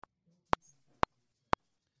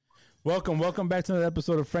Welcome back to another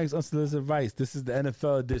episode of Frank's Unsolicited Advice. This is the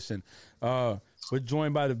NFL edition. We're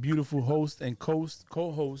joined by the beautiful host and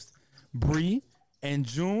co-host Bree and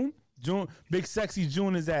June. Big sexy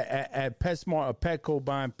June is at PetSmart or Petco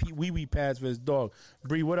buying wee wee pads for his dog.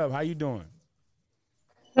 Bree, what up? How you doing?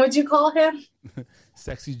 What'd you call him?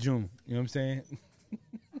 Sexy June. You know what I'm saying?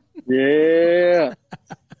 Yeah.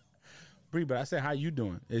 Bree, but I said, how you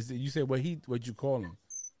doing? You said what you call him?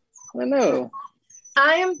 I know.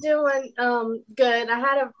 I am doing good. I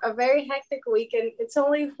had a very hectic week, and it's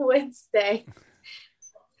only Wednesday.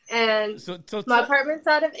 And my apartment's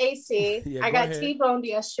out of AC. Yeah, I got T-boned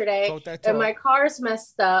yesterday, and my car's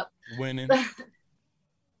messed up. Winning.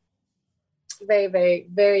 Very, very,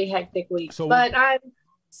 very hectic week. But I'm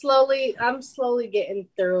slowly getting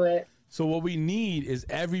through it. So what we need is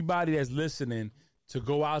everybody that's listening to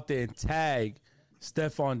go out there and tag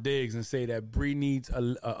Stefon Diggs and say that Bree needs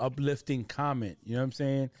a uplifting comment. You know what I'm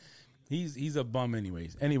saying? He's a bum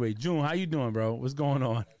anyways. Anyway, June, how you doing, bro? What's going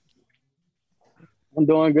on? I'm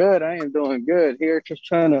doing good. I am doing good here. Just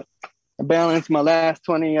trying to balance my last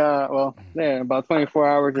about 24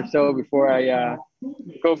 hours or so before I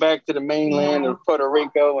go back to the mainland of Puerto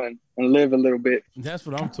Rico and live a little bit. That's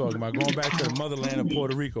what I'm talking about. Going back to the motherland of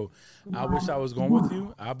Puerto Rico. I wish I was going with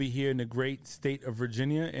you. I'll be here in the great state of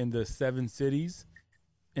Virginia in the 7 cities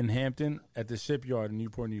in Hampton at the shipyard in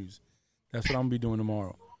Newport News. That's what I'm gonna be doing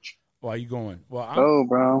tomorrow. Why are you going? Well,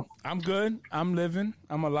 bro. I'm good. I'm living.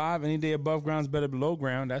 I'm alive. Any day above ground is better below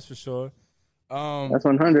ground. That's for sure. That's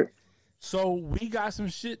 100. So we got some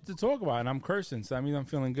shit to talk about, and I'm cursing, so I mean I'm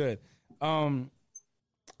feeling good.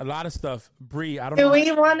 A lot of stuff. Bree, I don't know. Do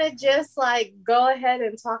we want to just go ahead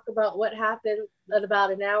and talk about what happened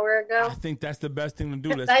about an hour ago? I think that's the best thing to do.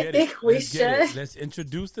 Let's I get think it. we Let's should. Get it. Let's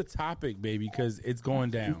introduce the topic, baby, because it's going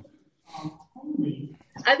down.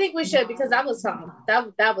 I think we should, because that was something.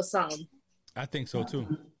 That was something. I think so too.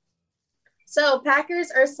 So Packers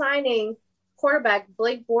are signing quarterback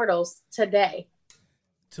Blake Bortles today.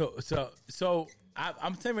 So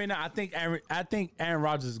I'm telling you right now, I think Aaron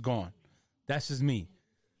Rodgers is gone. That's just me.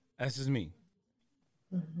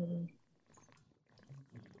 Mm-hmm.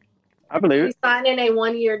 I believe it. He's signing a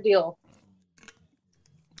 1-year deal.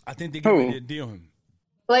 I think they're going to deal him.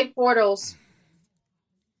 Blake Bortles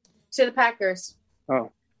to the Packers.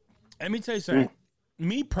 Oh, let me tell you something.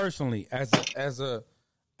 Me personally, as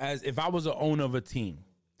if I was an owner of a team,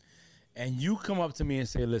 and you come up to me and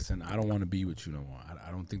say, "Listen, I don't want to be with you no more.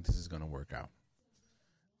 I don't think this is going to work out."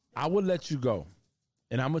 I would let you go,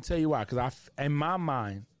 and I'm gonna tell you why. Because in my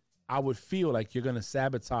mind, I would feel like you're gonna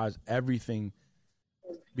sabotage everything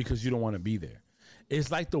because you don't want to be there.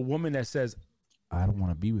 It's like the woman that says, "I don't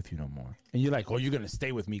want to be with you no more," and you're like, "Oh, you're gonna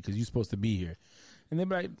stay with me because you're supposed to be here." And they're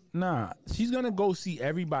like, nah, she's going to go see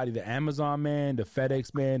everybody, the Amazon man, the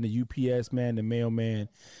FedEx man, the UPS man, the mailman,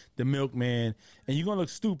 the milkman, and you're going to look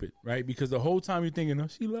stupid, right? Because the whole time you're thinking, oh,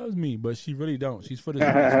 she loves me, but she really don't. She's for the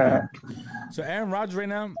streets, man. So Aaron Rodgers right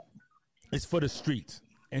now is for the streets,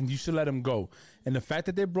 and you should let him go. And the fact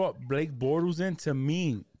that they brought Blake Bortles in, to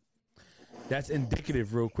me, that's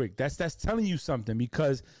indicative real quick. That's telling you something,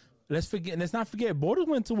 because let's not forget, Bortles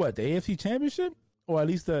went to what, the AFC Championship? Or at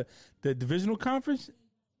least the divisional conference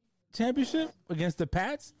championship against the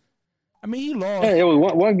Pats. I mean, he lost. Yeah, it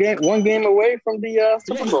was one game away from the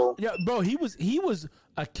Super Bowl. Yeah, bro, he was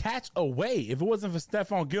a catch away. If it wasn't for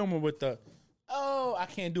Stephon Gilmore with I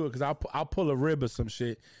can't do it because I'll pull a rib or some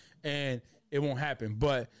shit and it won't happen.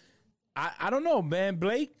 But I don't know, man.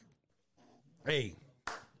 Blake, hey.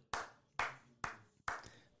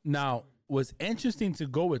 Now, what's interesting to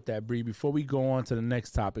go with that, Bree, before we go on to the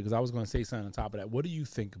next topic, because I was going to say something on top of that. What do you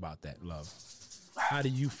think about that, love? How do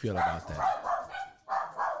you feel about that?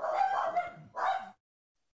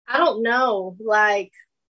 I don't know.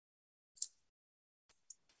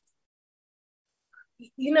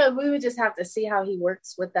 We would just have to see how he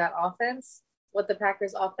works with that offense, with the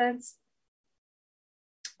Packers offense.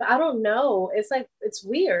 But I don't know. It's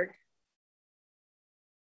weird.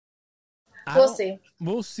 We'll see.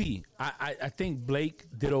 We'll see. I think Blake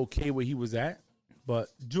did okay where he was at. But,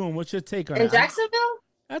 June, what's your take on in that? Jacksonville?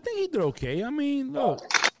 I think he did okay. I mean, look.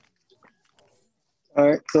 All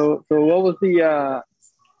right. So what was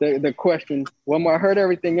the question? Well, I heard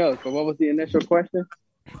everything else, but what was the initial question?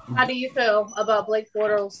 How do you feel about Blake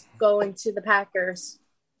Bortles going to the Packers?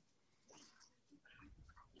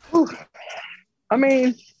 I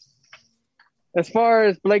mean, as far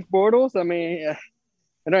as Blake Bortles, I mean,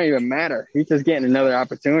 it don't even matter. He's just getting another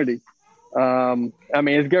opportunity. I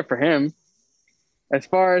mean, it's good for him. As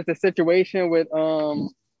far as the situation with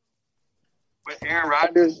Aaron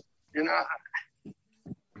Rodgers,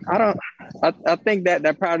 I I think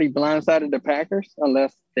that probably blindsided the Packers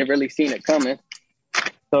unless they really seen it coming.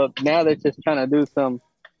 So now they're just trying to do some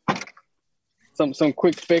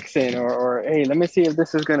quick fixing or hey, let me see if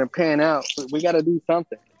this is going to pan out. We got to do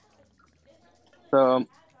something. So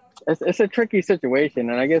it's a tricky situation,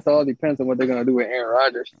 and I guess it all depends on what they're going to do with Aaron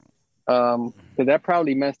Rodgers, because that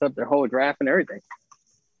probably messed up their whole draft and everything.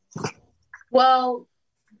 Well,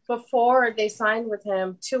 before they signed with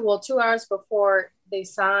him, 2 hours before they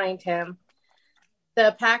signed him,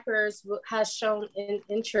 the Packers has shown an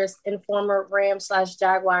interest in former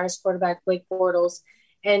Rams/Jaguars quarterback Blake Bortles,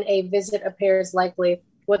 and a visit appears likely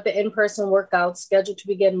with the in-person workout scheduled to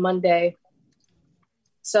begin Monday.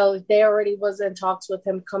 So they already was in talks with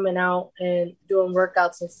him coming out and doing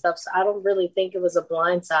workouts and stuff. So I don't really think it was a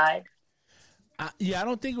blindside. I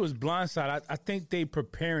don't think it was blindside. I think they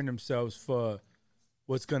preparing themselves for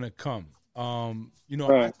what's going to come.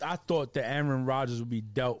 Right. I thought that Aaron Rodgers would be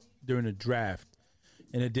dealt during the draft,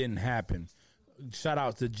 and it didn't happen. Shout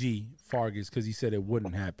out to G. Fargus because he said it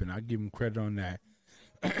wouldn't happen. I give him credit on that.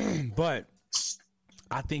 But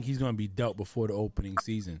I think he's going to be dealt before the opening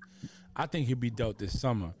season. I think he'll be dealt this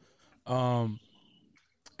summer. Aaron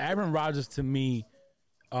Rodgers to me,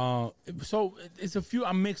 so it's a few.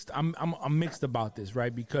 I'm mixed. I'm mixed about this,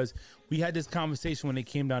 right? Because we had this conversation when it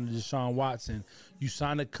came down to Deshaun Watson. You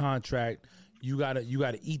sign a contract. You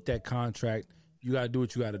gotta eat that contract. You gotta do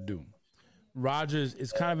what you gotta do. Rodgers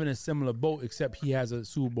is kind of in a similar boat, except he has a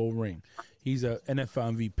Super Bowl ring. He's a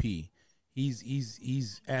NFL MVP.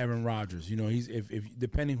 He's Aaron Rodgers. He's if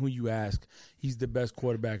depending who you ask, he's the best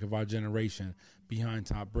quarterback of our generation behind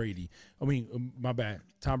Tom Brady. I mean, my bad,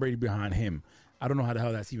 Tom Brady behind him. I don't know how the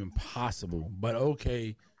hell that's even possible, but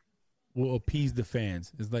okay, we'll appease the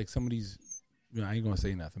fans. It's like some of these, I ain't gonna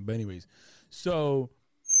say nothing. But anyways, so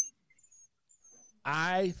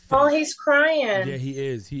I think, he's crying. Yeah, he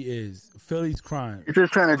is. Philly's crying. He's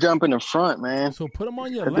just trying to jump in the front, man. So put him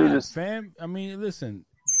on your lap, fam. I mean, listen.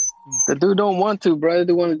 The dude don't want to, bro. The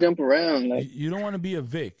dude want to jump around. Like, you don't want to be a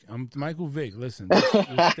Vic. I'm Michael Vick. Listen.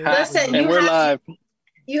 Listen, and we're live.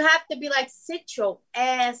 You have to be like, sit your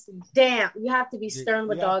ass down. You have to be stern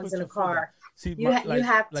with dogs in a car. See, you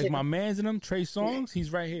have to. Like my man's in them, Trey Songz,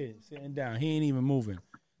 he's right here, sitting down. He ain't even moving.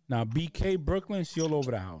 Now, BK Brooklyn, she all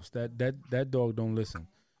over the house. That dog don't listen.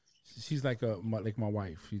 She's like my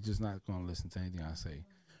wife. She's just not going to listen to anything I say.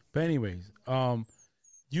 But anyways,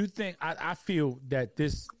 you think I feel that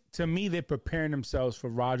this, to me, they're preparing themselves for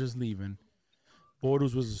Rodgers leaving.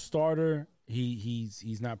 Bortles was a starter. He's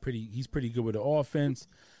pretty good with the offense.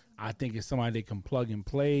 I think it's somebody they can plug and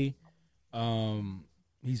play.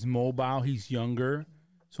 He's mobile. He's younger.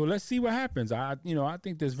 So let's see what happens. I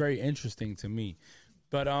think that's very interesting to me.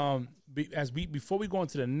 But before we go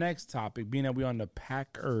into the next topic, being that we're on the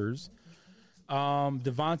Packers,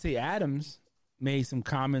 Davante Adams made some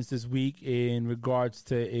comments this week in regards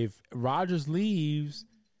to if Rodgers leaves,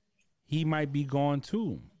 he might be gone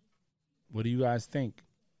too. What do you guys think?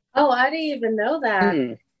 Oh, I didn't even know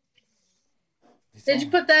that. Did you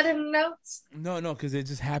put that in the notes? No, because it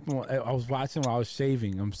just happened. I was watching while I was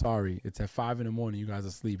shaving. I'm sorry. It's at 5 a.m. You guys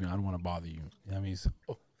are sleeping. I don't want to bother you. You know what I mean? So,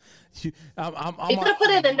 you could have put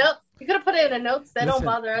it in the notes. You could have put it in the notes. That don't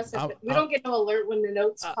bother us. We don't get no alert when the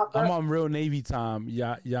notes pop up. I'm on real Navy time.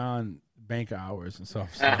 Y'all banker hours and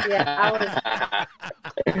stuff. So. Yeah,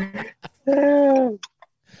 hours.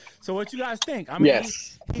 So what you guys think? I mean,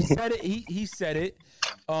 yes. he said it. He said it.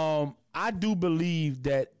 I do believe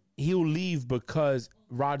that he'll leave because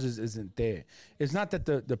Rodgers isn't there. It's not that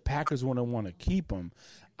the Packers want to keep him.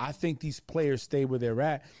 I think these players stay where they're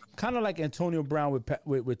at, kind of like Antonio Brown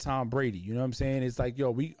with Tom Brady. You know what I'm saying? It's like,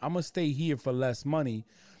 I'm gonna stay here for less money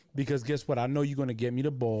because guess what? I know you're gonna get me the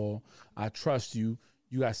ball. I trust you.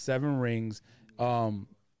 You got 7 rings. When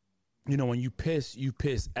you piss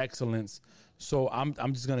excellence. So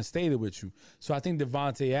I'm just gonna stay there with you. So I think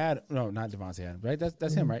Davante Adams. No, not Davante Adams. Right?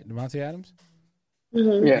 That's him, right? Davante Adams.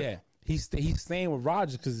 Mm-hmm. Yeah. He's staying with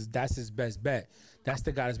Rodgers because that's his best bet. That's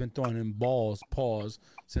the guy that's been throwing him paws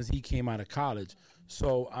since he came out of college.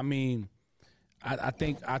 So I mean, I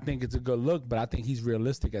think it's a good look, but I think he's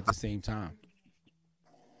realistic at the same time.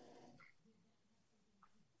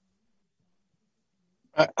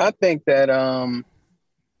 I think that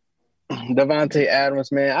Davante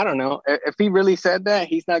Adams, man, I don't know. If he really said that,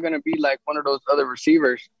 he's not going to be like one of those other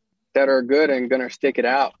receivers that are good and going to stick it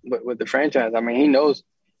out with the franchise. I mean, he knows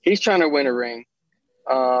he's trying to win a ring.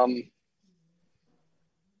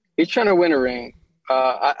 He's trying to win a ring.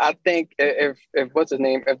 I think if what's his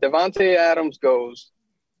name? If Davante Adams goes,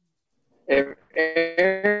 if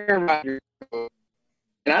Aaron Rodgers goes,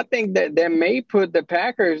 and I think that may put the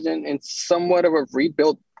Packers in somewhat of a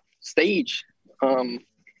rebuild stage.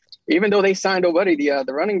 Even though they signed Obedi,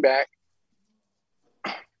 the running back,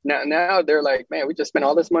 now they're like, man, we just spent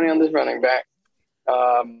all this money on this running back.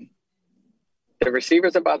 The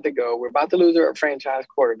receiver's about to go. We're about to lose our franchise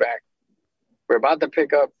quarterback. We're about to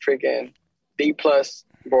pick up freaking B+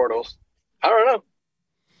 Bortles. I don't know.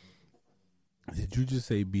 Did you just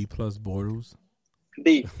say B+ Bortles?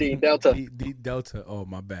 D Delta. D Delta. Oh,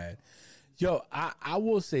 my bad. Yo, I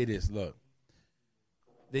will say this. Look,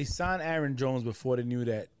 they signed Aaron Jones before they knew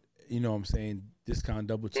that, you know what I'm saying, Discount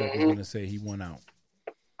Double Check was going to say he won out.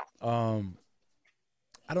 I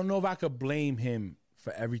don't know if I could blame him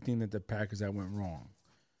for everything that the Packers that went wrong.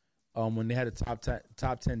 When they had a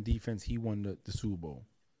top 10 defense, he won the Super Bowl.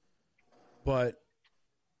 But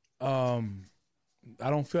I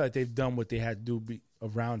don't feel like they've done what they had to do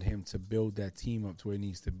around him to build that team up to where it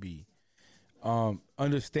needs to be.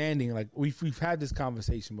 Understanding, like we've had this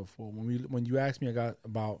conversation before. When you asked me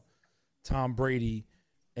about Tom Brady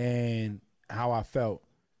and how I felt,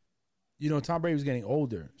 you know, Tom Brady was getting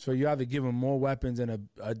older, so you either give him more weapons and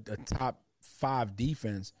a top 5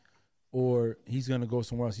 defense, or he's going to go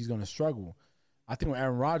somewhere else. He's going to struggle. I think with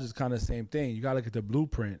Aaron Rodgers, kind of the same thing. You got to look at the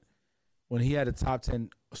blueprint. When he had a top 10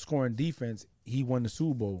 scoring defense, he won the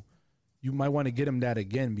Super Bowl. You might want to get him that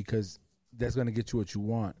again because that's going to get you what you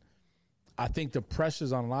want. I think the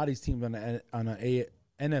pressure's on a lot of these teams on the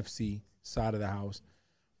NFC side of the house,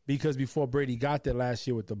 because before Brady got there last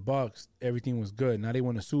year with the Bucs, everything was good. Now they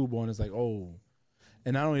won the Super Bowl, and it's like, oh.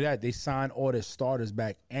 And not only that, they signed all their starters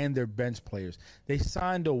back and their bench players. They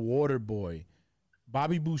signed a water boy.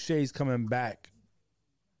 Bobby Boucher's coming back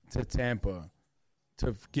to Tampa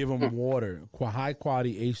to give them water, high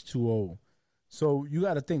quality H2O. So you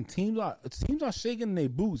got to think teams are shaking their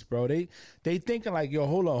boots, bro. They thinking like, yo,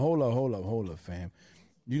 hold up, fam.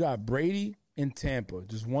 You got Brady in Tampa,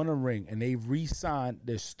 just won a ring, and they re-signed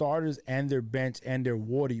their starters and their bench and their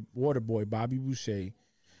water boy, Bobby Boucher.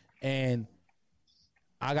 And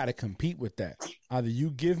I got to compete with that. Either you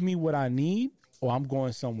give me what I need or I'm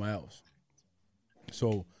going somewhere else.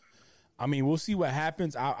 So, I mean, we'll see what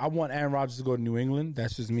happens. I want Aaron Rodgers to go to New England.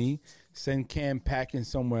 That's just me. Send Cam packing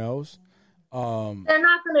somewhere else. They're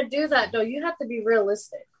not going to do that, though. You have to be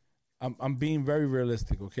realistic. I'm being very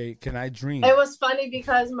realistic, okay? Can I dream? It was funny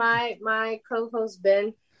because my co-host,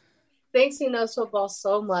 Ben, thinks he knows football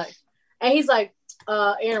so much. And he's like,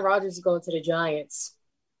 Aaron Rodgers is going to the Giants.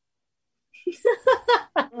 And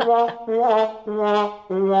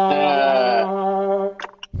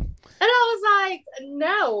I was like,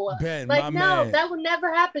 no. Ben, like, no, man, that would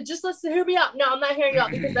never happen. Just listen, hear me out. No, I'm not hearing you out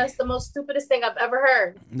because that's the most stupidest thing I've ever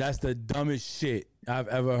heard. That's the dumbest shit I've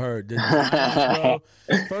ever heard. Giants,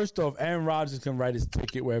 first off, Aaron Rodgers can write his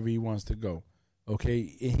ticket wherever he wants to go.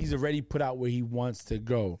 Okay? He's already put out where he wants to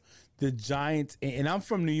go. The Giants, and I'm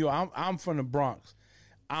from New York. I'm from the Bronx.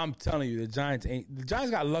 I'm telling you, the Giants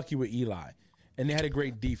got lucky with Eli, and they had a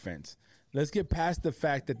great defense. Let's get past the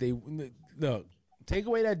fact that they look. Take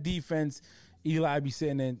away that defense, Eli be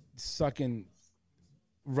sitting there sucking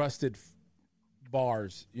rusted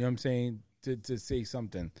bars. You know what I'm saying? To say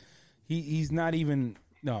something. He's not even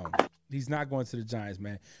he's not going to the Giants,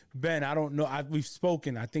 man. Ben, I don't know. We've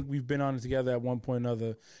spoken. I think we've been on it together at one point or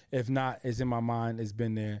another. If not, it's in my mind. It's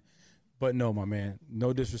been there. But no, my man.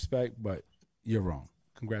 No disrespect, but you're wrong.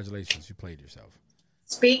 Congratulations, you played yourself.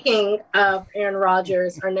 Speaking of Aaron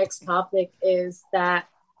Rodgers, our next topic is that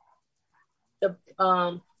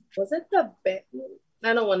I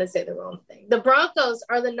don't want to say the wrong thing. The Broncos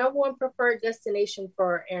are the #1 preferred destination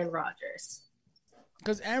for Aaron Rodgers.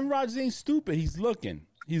 Because Aaron Rodgers ain't stupid. He's looking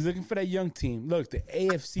for that young team. Look, the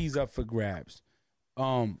AFC's up for grabs.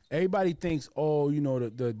 Everybody thinks,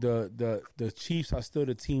 the Chiefs are still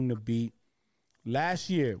the team to beat. Last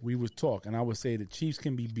year, we was talking. I would say the Chiefs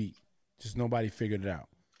can be beat. Just nobody figured it out.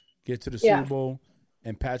 Get to the Super Bowl,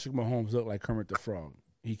 and Patrick Mahomes looked like Kermit the Frog.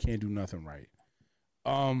 He can't do nothing right.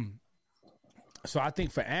 So I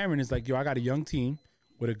think for Aaron, it's like, I got a young team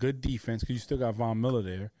with a good defense because you still got Von Miller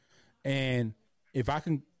there. And if I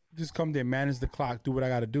can just come there, manage the clock, do what I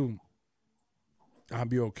got to do, I'll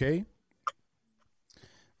be okay.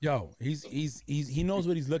 Yo, he knows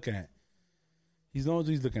what he's looking at. He knows what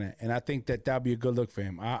he's looking at, and I think that'll be a good look for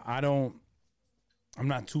him. I'm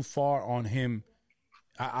not too far on him.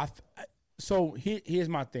 So here's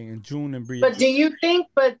my thing in June and Bree. But do you think?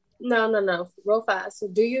 But no, real fast. So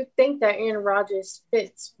do you think that Aaron Rodgers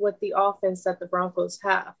fits with the offense that the Broncos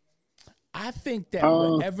have? I think that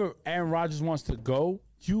wherever Aaron Rodgers wants to go,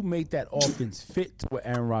 you make that offense fit to what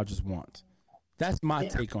Aaron Rodgers wants. That's my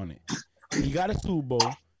take on it. He got a Super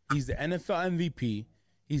Bowl. He's the NFL MVP.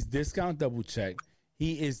 He's Discount Double Check.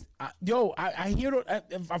 He is. I hear it.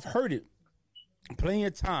 I've heard it plenty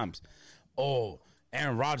of times. Oh,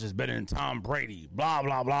 Aaron Rodgers better than Tom Brady. Blah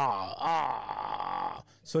blah blah.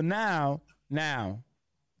 So now,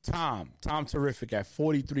 Tom Terrific at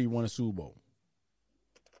 43 won a Super Bowl.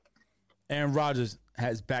 Aaron Rodgers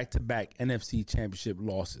has back-to-back NFC Championship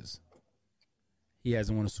losses. He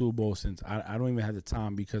hasn't won a Super Bowl since. I don't even have the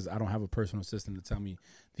time because I don't have a personal assistant to tell me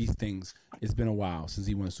these things. It's been a while since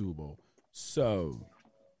he won a Super Bowl. So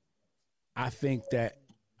I think that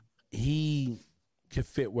he could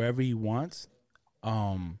fit wherever he wants.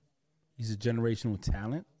 He's a generational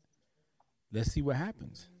talent. Let's see what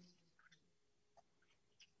happens.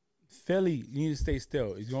 Philly, you need to stay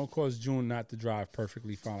still. He's going to cause June not to drive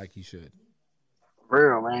perfectly fine like he should.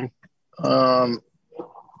 Real, man.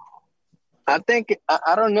 I think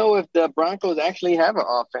I don't know if the Broncos actually have an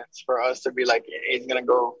offense for us to be like, hey, he's gonna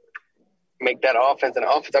go make that offense an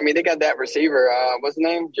offense. I mean, they got that receiver. What's his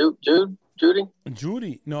name?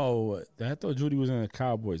 Judy? No, I thought Judy was in the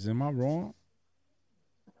Cowboys. Am I wrong?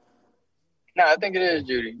 No, I think it is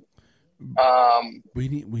Judy. We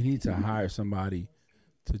need to hire somebody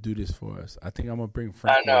to do this for us. I think I'm gonna bring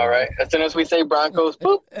Frankie. I know, right? As soon as we say Broncos,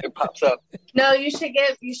 boop, it pops up. No, you should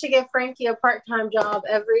get Frankie a part-time job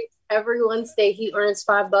every Wednesday. He earns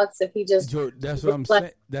 $5 if he just. That's what I'm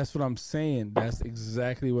saying. That's what I'm saying. That's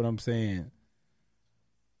exactly what I'm saying.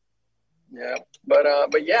 Yeah, but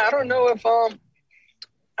yeah, I don't know if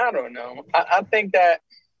I don't know. I think that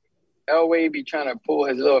Elway be trying to pull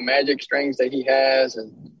his little magic strings that he has,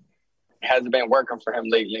 and it hasn't been working for him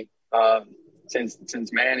lately.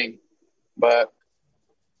 Since Manning, but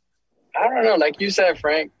I don't know. Like you said,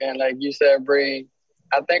 Frank, and like you said, Bree,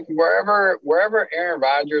 I think wherever Aaron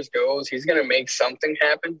Rodgers goes, he's going to make something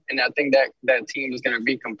happen, and I think that team is going to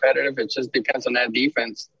be competitive. It just depends on that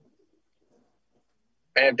defense.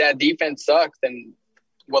 And if that defense sucks, then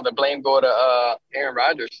will the blame go to Aaron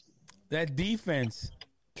Rodgers? That defense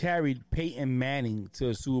carried Peyton Manning to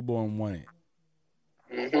a Super Bowl and won it.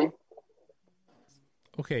 Mm-hmm.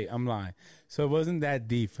 Okay, I'm lying. So it wasn't that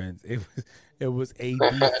defense. It was a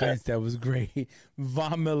defense that was great.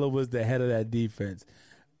 Von Miller was the head of that defense.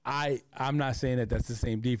 I'm not saying that that's the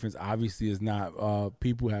same defense. Obviously, it's not.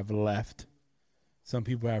 People have left. Some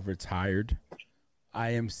people have retired.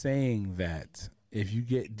 I am saying that if you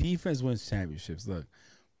get defense wins championships. Look,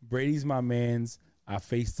 Brady's my man's. I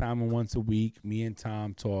FaceTime him once a week. Me and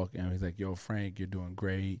Tom talk, and he's like, "Yo, Frank, you're doing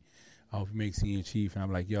great. I hope you make senior chief." And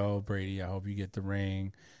I'm like, "Yo, Brady, I hope you get the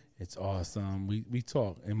ring. It's awesome." We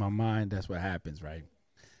talk. In my mind, that's what happens, right?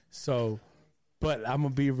 So, but I'm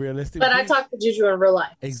going to be realistic. But I talk to Juju in real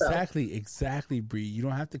life. Exactly, Bree. You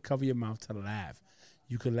don't have to cover your mouth to laugh.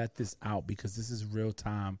 You can let this out because this is real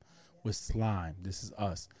time with slime. This is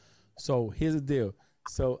us. So, here's the deal.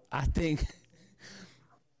 So, I think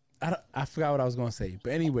I forgot what I was going to say.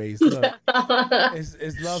 But anyways, look,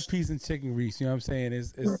 it's love, peace, and chicken grease. You know what I'm saying?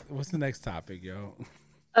 It's what's the next topic, yo?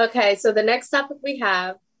 Okay, so the next topic we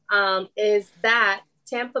have is that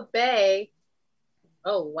Tampa Bay.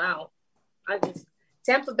 Oh wow!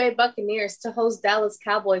 Tampa Bay Buccaneers to host Dallas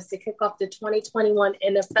Cowboys to kick off the 2021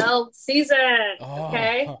 NFL season.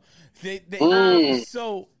 Okay.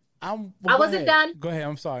 So I wasn't done. Go ahead.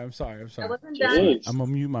 I'm sorry. I wasn't done. I'm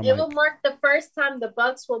gonna mute my mic. It will mark the first time the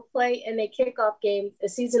Bucs will play in a kickoff game, a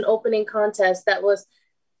season opening contest that was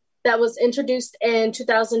introduced in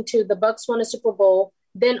 2002. The Bucs won a Super Bowl,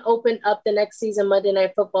 then opened up the next season Monday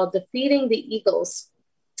Night Football, defeating the Eagles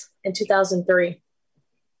in 2003.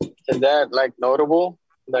 Is that like notable?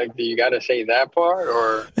 Like, do you got to say that part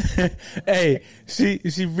or? Hey,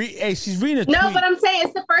 she's reading a tweet. No, but I'm saying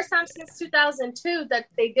it's the first time since 2002 that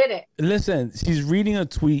they did it. Listen, she's reading a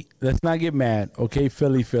tweet. Let's not get mad, okay,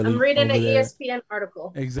 Philly. I'm reading an ESPN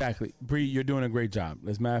article. Exactly, Bree, you're doing a great job.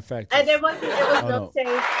 As a matter of fact, and it was no shade.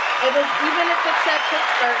 It was, even if it said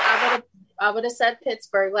Pittsburgh, I would have said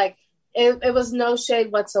Pittsburgh. Like it was no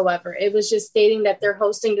shade whatsoever. It was just stating that they're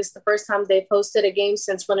hosting this the first time they've hosted a game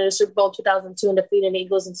since winning the Super Bowl 2002 and defeating the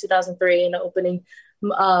Eagles in 2003 in the opening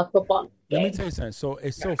football game. Let me tell you something. So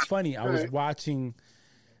it's so funny. I was watching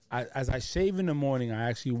as I shave in the morning. I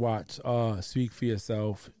actually watch Speak for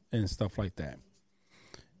Yourself and stuff like that.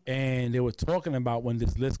 And they were talking about when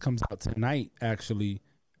this list comes out tonight. Actually,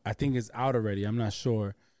 I think it's out already. I'm not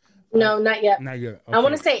sure. No, not yet. Not yet. Okay. I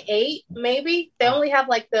want to say 8, maybe. They only have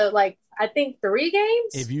I think 3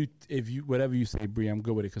 games. If you whatever you say, Bree, I'm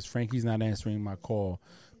good with it because Frankie's not answering my call,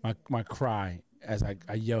 my cry as I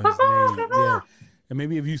yell his name. Yeah. And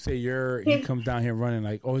maybe if you say he comes down here running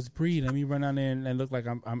like, oh, it's Bree. Let me run down there and look like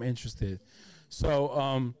I'm interested.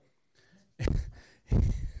 So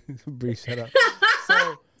Bree, shut up.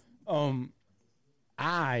 So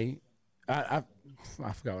I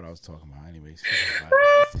forgot what I was talking about. Anyways,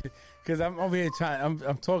 because I'm over here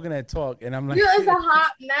I'm talking that talk, and I'm like, you is a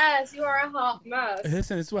hot mess. You are a hot mess.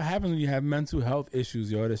 Listen, it's what happens when you have mental health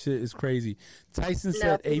issues, yo. That shit is crazy. Tyson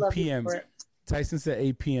said 8 p.m. Tyson said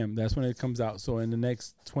 8 p.m. That's when it comes out. So in the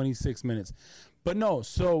next 26 minutes. But no,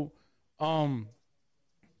 so I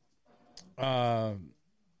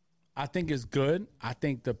think it's good. I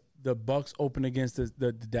think the Bucks open against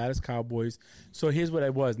the Dallas Cowboys. So here's what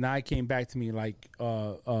it was. Now it came back to me like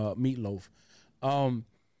Meatloaf.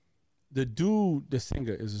 The dude, the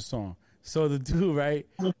singer is a song. So the dude, right?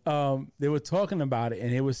 They were talking about it,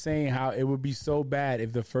 and they were saying how it would be so bad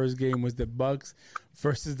if the first game was the Bucks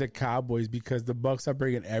versus the Cowboys, because the Bucks are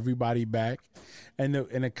bringing everybody back, and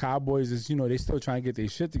the Cowboys is, they still trying to get their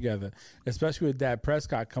shit together, especially with Dak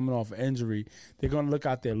Prescott coming off an injury. They're gonna look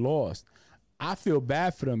out their loss. I feel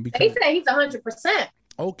bad for them because they say he's 100%.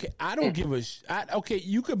 Okay, I don't give a okay,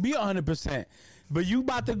 you could be 100%, but you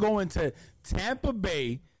about to go into Tampa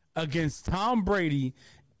Bay against Tom Brady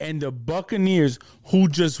and the Buccaneers, who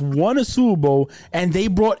just won a Super Bowl, and they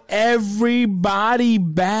brought everybody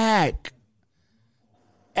back.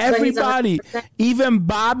 Everybody, even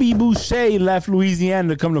Bobby Boucher left Louisiana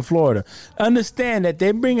to come to Florida. Understand that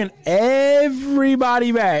they're bringing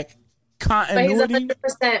everybody back. Continuity. But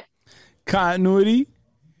he's 100%. Continuity.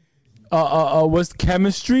 What's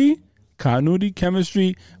chemistry? Continuity,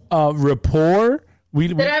 chemistry, rapport.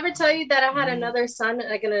 Did I ever tell you that I had another son,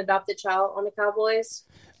 like an adopted child, on the Cowboys?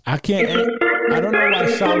 I can't. I don't know why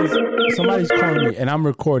somebody's calling me and I'm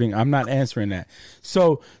recording. I'm not answering that.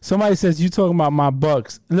 So somebody says, you talking about my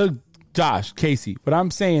Bucks. Look, Josh, Casey, what I'm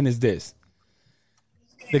saying is this.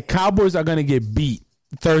 The Cowboys are going to get beat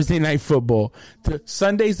Thursday Night Football.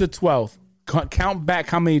 Sunday's the 12th. Count back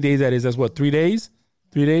how many days that is. That's what, 3 days?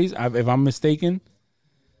 3 days, if I'm mistaken.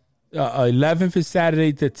 11th is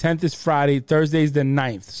Saturday. The 10th is Friday. Thursday's the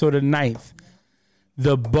 9th. So the 9th.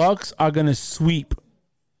 The Bucks are going to sweep.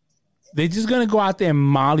 They're just going to go out there and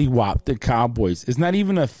mollywop the Cowboys. It's not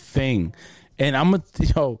even a thing. And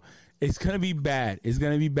it's going to be bad. It's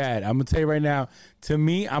going to be bad. I'm going to tell you right now, to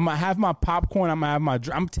me, I'm going to have my popcorn.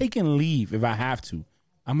 I'm taking leave if I have to.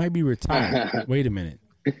 I might be retired. Wait a minute.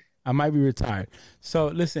 I might be retired. So,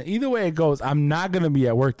 listen, either way it goes, I'm not going to be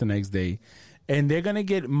at work the next day. And they're going to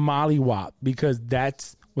get mollywop because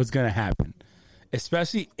that's what's going to happen.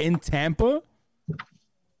 Especially in Tampa.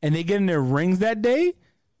 And they get in their rings that day.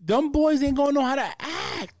 Them boys ain't going to know how to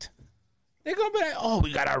act. They're going to be like, oh,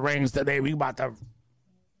 we got our rings today. We about to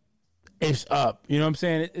ish up. You know what I'm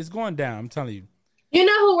saying? It's going down. I'm telling you. You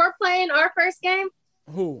know who we're playing our first game?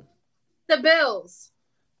 Who? The Bills.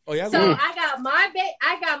 Oh, yeah. So I got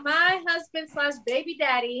my husband / baby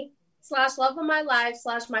daddy / love of my life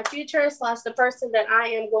 / my future / the person that I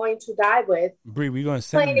am going to die with. Bree, we're going to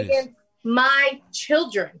send playing against my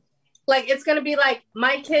children. Like, it's going to be like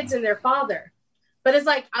my kids and their father. But it's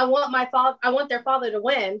like, I want their father to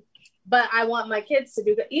win, but I want my kids to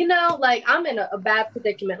do good. Like, I'm in a bad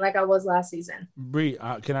predicament like I was last season. Bree,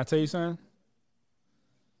 can I tell you something?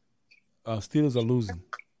 Steelers are losing.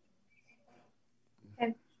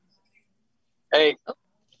 Okay. Hey,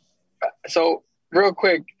 so real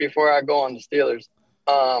quick before I go on the Steelers,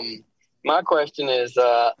 my question is,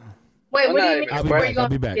 wait, what do you mean? I'll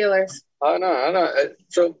be back. Steelers? Oh no.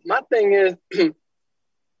 So my thing is,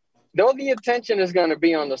 though the attention is going to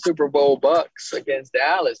be on the Super Bowl Bucks against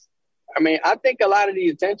Dallas, I mean, I think a lot of the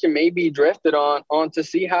attention may be drifted on to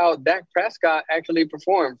see how Dak Prescott actually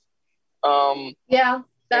performs. Yeah,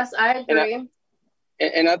 I agree.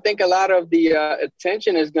 And I think a lot of the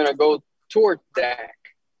attention is going to go toward Dak,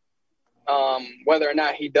 whether or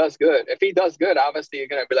not he does good. If he does good, obviously you're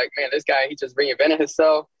going to be like, man, this guy, he just reinvented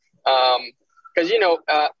himself. Because,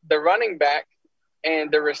 the running back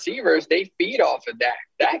and the receivers, they feed off of Dak.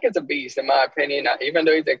 Dak is a beast, in my opinion. Even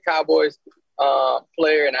though he's a Cowboys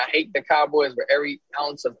player, and I hate the Cowboys with every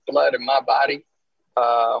ounce of blood in my body,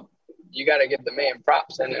 you got to give the man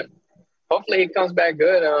props. And hopefully he comes back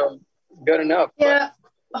good enough. Yeah,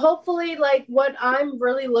 hopefully, like, what I'm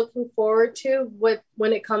really looking forward to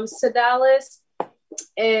when it comes to Dallas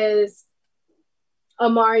is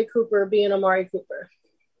Amari Cooper being Amari Cooper.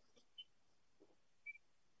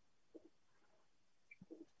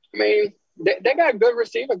 I mean, they got a good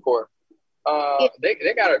receiving core.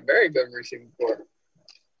 They got a very good receiving core.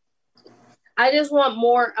 I just want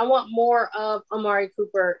more. I want more of Amari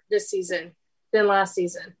Cooper this season than last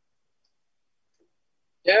season.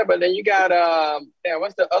 Yeah, but then you got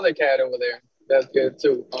what's the other cat over there? That's good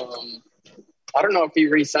too. I don't know if he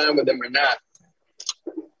re-signed with them or not.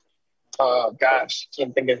 Gosh,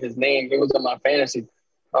 can't think of his name. He was on my fantasy.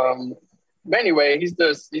 But anyway, he's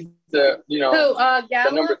the Who? the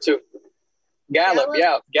Gallup? number 2. Gallup, Gallup?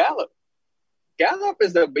 yeah, Gallup. Gallup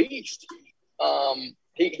is a beast.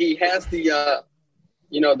 He has the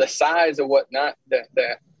the size or whatnot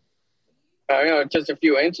that just a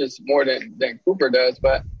few inches more than Cooper does.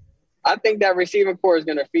 But I think that receiving core is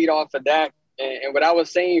going to feed off of Dak. And what I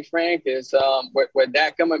was saying, Frank, is with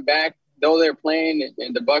Dak coming back, though they're playing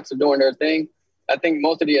and the Bucs are doing their thing, I think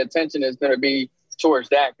most of the attention is going to be towards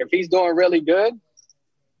Dak. If he's doing really good,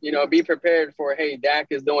 be prepared for, hey, Dak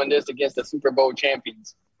is doing this against the Super Bowl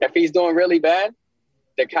champions. If he's doing really bad,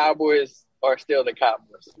 the Cowboys are still the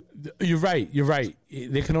Cowboys. You're right.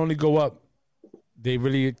 They can only go up. They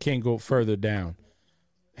really can't go further down.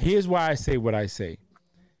 Here's why I say what I say.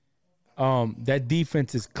 That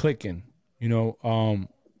defense is clicking.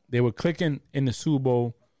 They were clicking in the Super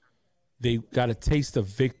Bowl. They got a taste of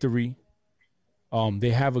victory. They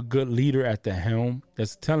have a good leader at the helm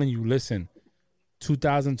that's telling you, listen,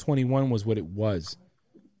 2021 was what it was.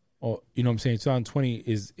 Or, you know what I'm saying? 2020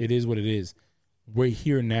 is what it is. We're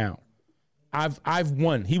here now. I've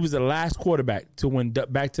won. He was the last quarterback to win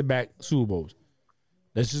back-to-back Super Bowls.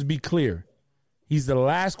 Let's just be clear. He's the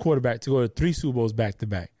last quarterback to go to 3 Super Bowls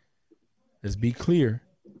back-to-back. Let's be clear.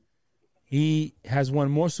 He has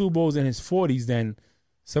won more Super Bowls in his 40s than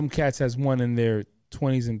some cats has won in their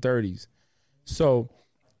 20s and 30s. So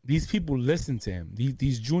these people listen to him.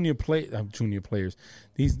 These junior players,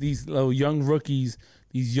 these little young rookies,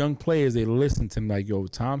 these young players, they listen to him like, yo,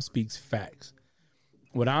 Tom speaks facts.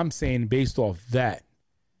 What I'm saying based off that,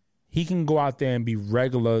 he can go out there and be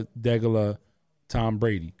regular Tom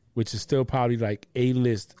Brady, which is still probably like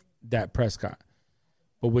A-list Dak Prescott.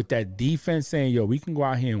 But with that defense saying, yo, we can go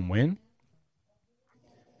out here and win.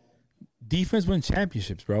 Defense win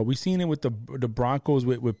championships, bro. We seen it with the Broncos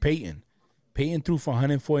with Peyton. Peyton threw for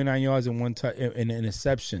 149 yards and an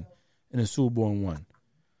interception in the Super Bowl and won.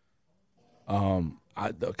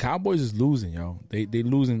 The Cowboys is losing, yo. They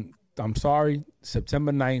losing. I'm sorry.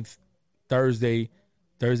 September 9th, Thursday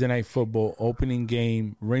Night Football, opening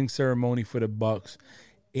game, ring ceremony for the Bucs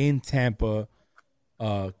in Tampa.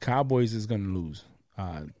 Cowboys is going to lose.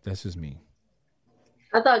 That's just me.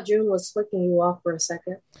 I thought June was flicking you off for a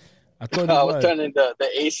second. I thought I was turning the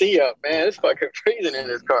AC up, man. It's fucking freezing in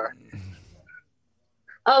this car.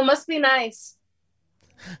 Oh, must be nice.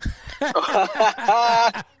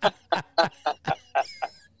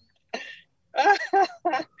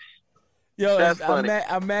 Yo, That's funny.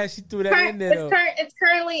 I'm mad she threw that in there. It's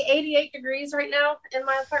currently 88 degrees right now in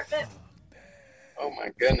my apartment. Oh my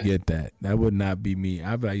goodness! Get that? That would not be me.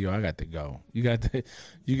 I'd be like, yo, I got to go.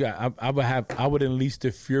 I would unleash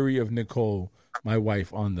the fury of Nicole, my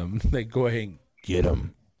wife, on them. Like, go ahead and get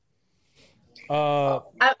them. I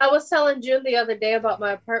was telling June the other day about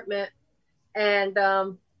my apartment, and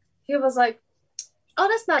he was like, "Oh,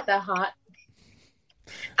 that's not that hot."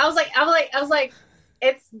 I was like,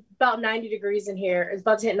 it's about 90 degrees in here. It's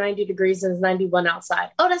about to hit 90 degrees and it's 91 outside.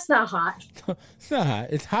 Oh, that's not hot. It's not hot.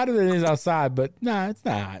 It's hotter than it is outside, but nah, it's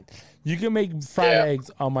not hot. You can make fried eggs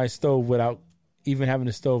on my stove without even having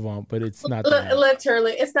the stove on, but it's not that hot.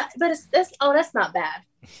 Literally, it's not. But that's not bad.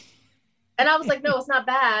 And I was like, no, it's not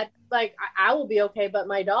bad. Like, I will be okay, but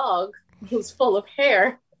my dog, who's full of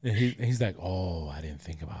hair. He's like, oh, I didn't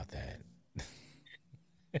think about that.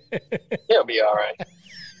 He'll be all right.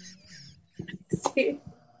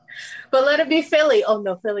 But let it be Philly. Oh,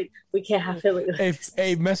 no, Philly. We can't have Philly.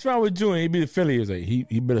 Hey, mess around with June. He'd be the Philly. He was like,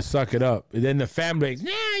 he better suck it up. And then the family like,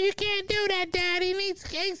 no, you can't do that, Dad. He needs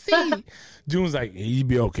AC. June's like, he'd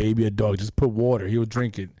be okay. He'd be a dog. Just put water. He'll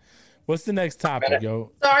drink it. What's the next topic,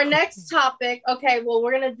 yo? So our next topic, okay, well,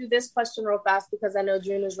 we're going to do this question real fast because I know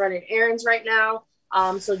June is running errands right now.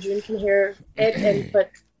 So June can hear it and put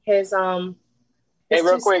his Hey,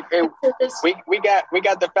 real quick, hey, we got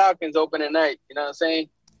the Falcons open tonight. You know what I'm saying?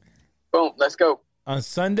 Boom, let's go. On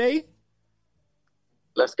Sunday?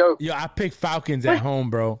 Let's go. Yo, I picked Falcons at home,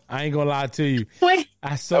 bro. I ain't gonna lie to you. Wait.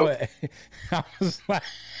 I saw it. I was like,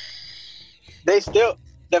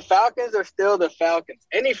 the Falcons are still the Falcons.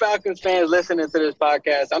 Any Falcons fans listening to this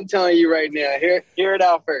podcast, I'm telling you right now, hear it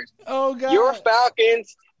out first. Oh God, your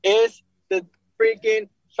Falcons is the freaking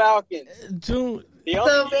Falcons. Dude, the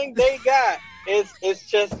only thing they got is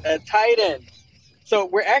just a tight end. So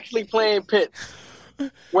we're actually playing Pitts.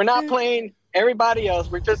 We're not playing everybody else.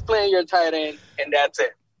 We're just playing your tight end, and that's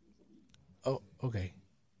it. Oh, okay.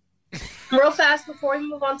 Real fast before we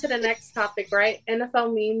move on to the next topic, right?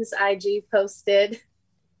 NFL Memes IG posted.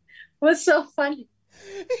 What's so funny?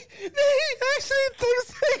 They actually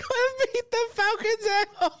thinks they're going to beat the Falcons at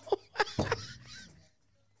home.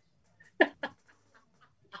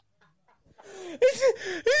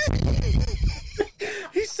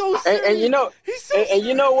 He's so And, and you know, he's so and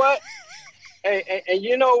you know what? And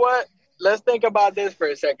you know what? Let's think about this for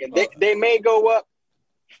a second. They may go up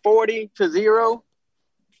 40-0,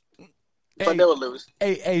 but they'll lose.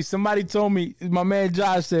 Hey, somebody told me, my man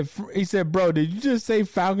Josh said, he said, bro, did you just say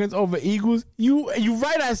Falcons over Eagles? You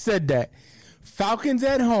right, I said that. Falcons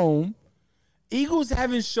at home. Eagles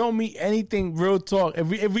haven't shown me anything, real talk.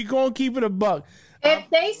 If we gonna keep it a buck. If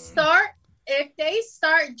they start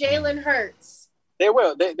Jalen Hurts. They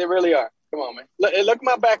will. They really are. Come on, man. Look at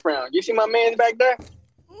my background. You see my man's back there?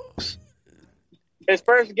 His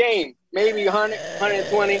first game, maybe 100,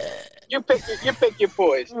 120. You pick your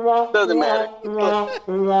poise. Doesn't matter.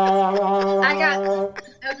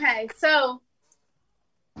 Okay, so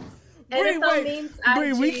NFL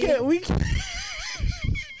memes. We can't.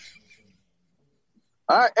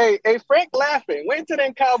 All right, hey, Frank laughing. Wait till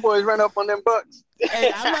them Cowboys run up on them Bucks.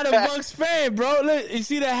 Hey, I'm not a Bucks fan, bro. Look, you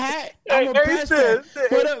see the hat? I'm a Pats fan.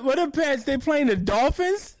 What are Pats? They playing the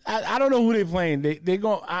Dolphins? I don't know who they playing. They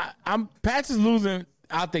going. Pats is losing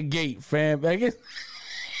out the gate, fam. I guess.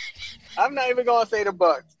 I'm not even gonna say the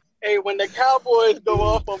Bucks. Hey, when the Cowboys go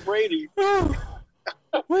off on Brady.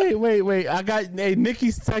 Wait.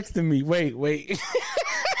 Nikki's texting me. Wait.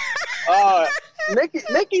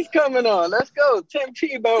 Nikki's coming on. Let's go. Tim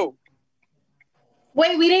Tebow.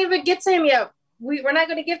 Wait, we didn't even get to him yet. We're not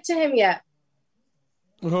going to get to him yet.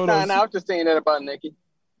 Hold on. I was just saying that about Nikki.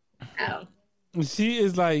 Oh. She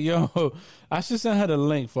is like, yo, I should send her the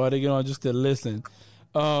link for her to get on just to listen.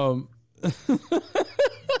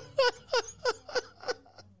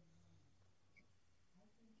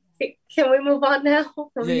 Can we move on now?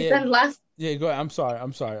 Yeah, go ahead. I'm sorry.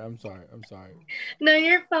 No,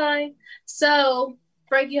 you're fine. So,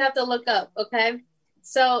 Frank, you have to look up, okay?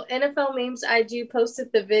 So, NFL Memes IG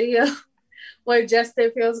posted the video where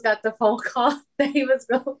Justin Fields got the phone call that he was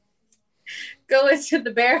going to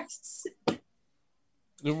the Bears.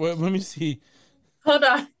 Let me see. Hold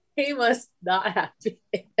on. He was not happy.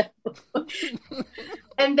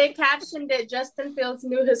 And they captioned it, Justin Fields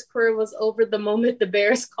knew his career was over the moment the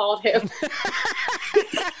Bears called him.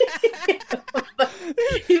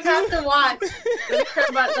 You have to watch.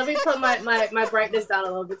 Let me put my brightness down a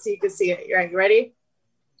little bit so you can see it. You ready?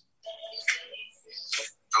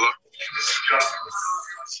 Hello?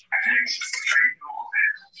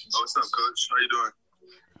 Oh, what's up, Coach? How you doing?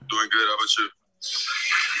 Doing good. How about you?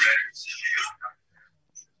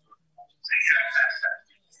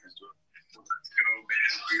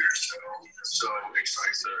 So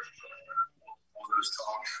excited, sir. All this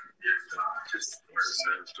talk, just we're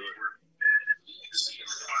excited to do it.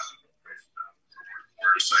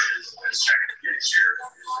 We're excited to get here.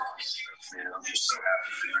 And I'm just so happy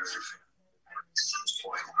to be here. This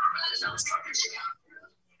point, and now it's not easy.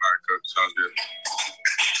 All right, Coach. Sounds good.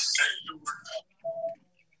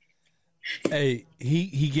 Hey,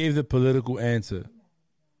 he gave the political answer,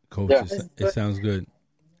 Coach. Yeah. It sounds good.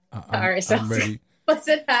 I'm ready.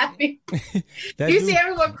 Wasn't happy. You see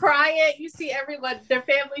everyone crying. You see everyone, their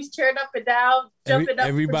families cheering up and down, jumping up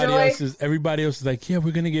for joy. Everybody else is like, yeah,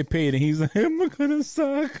 we're gonna get paid, and he's like, we're gonna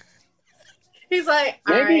suck. He's like,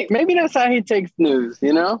 maybe that's how he takes news.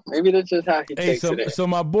 You know, maybe that's just how he takes it. So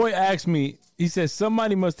my boy asked me. He said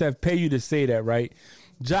somebody must have paid you to say that, right?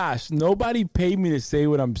 Josh, nobody paid me to say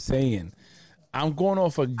what I'm saying. I'm going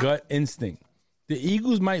off a gut instinct. The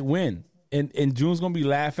Eagles might win, and June's gonna be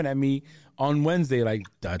laughing at me on Wednesday, like,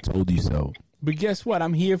 I told you so. But guess what?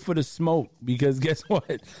 I'm here for the smoke because guess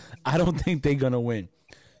what? I don't think they're going to win.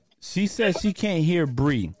 She says she can't hear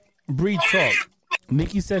Bree. Bree, talk.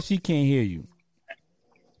 Nikki says she can't hear you.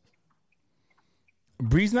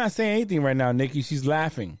 Bree's not saying anything right now, Nikki. She's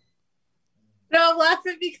laughing. No, I'm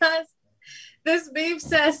laughing because this meme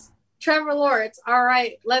says, Trevor Lawrence, all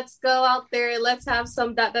right, let's go out there and let's have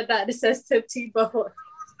some ... It says Tim Tebow.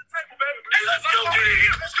 Hey, let's go. Get in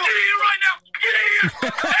here. Let's go. Get in here right now. Get in here.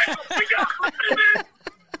 Hey, we got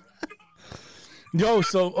Yo,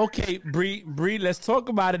 so, okay, Bree, let's talk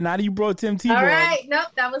about it. Now that you brought Tim Tebow. All right. Nope,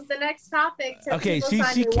 that was the next topic. Tim Tebow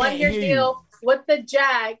signed a one-year deal with the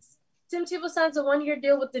Jags. Tim Tebow signs a one-year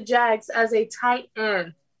deal with the Jags as a tight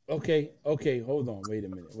end. Okay, hold on. Wait a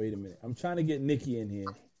minute. I'm trying to get Nikki in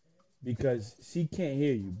here because she can't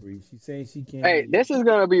hear you, Bree. She's saying she can't hear you. This is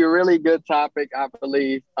going to be a really good topic, I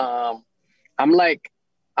believe. I'm like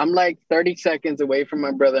 30 seconds away from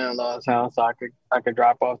my brother-in-law's house, so I could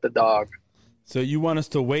drop off the dog. So you want us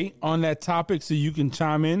to wait on that topic so you can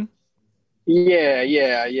chime in?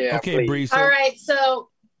 Yeah. Okay, Bree. All right, so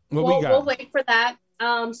we'll wait for that.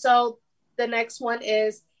 So the next one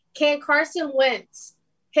is, can Carson Wentz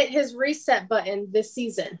hit his reset button this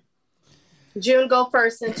season? June, go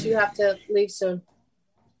first since you have to leave soon.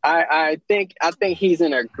 I think he's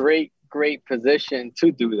in a great position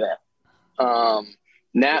to do that.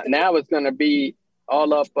 Now it's going to be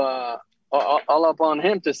all up on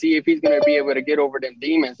him to see if he's going to be able to get over them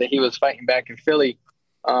demons that he was fighting back in Philly,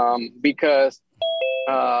 because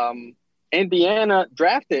Indiana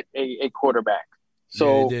drafted a quarterback.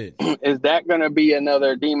 So is that going to be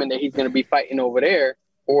another demon that he's going to be fighting over there?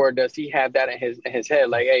 Or does he have that in his head?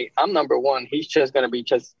 Like, hey, I'm number one. He's just going to be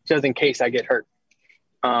just in case I get hurt.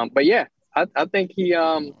 But yeah, I think he's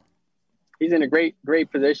in a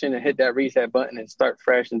great position to hit that reset button and start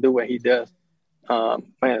fresh and do what he does.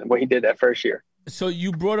 What he did that first year. So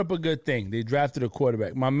you brought up a good thing. They drafted a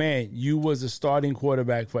quarterback. My man, you was a starting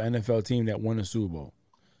quarterback for an NFL team that won a Super Bowl.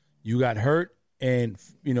 You got hurt, and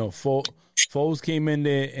Foles came in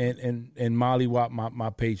there and mollywopped my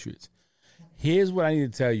Patriots. Here's what I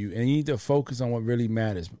need to tell you, and you need to focus on what really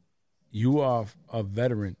matters. You are a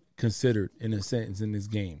veteran considered in a sentence in this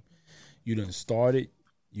game. You done started.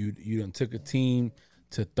 You done took a team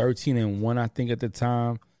to 13-1, I think at the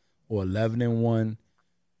time, or 11-1.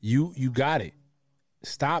 You got it.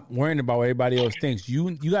 Stop worrying about what everybody else thinks.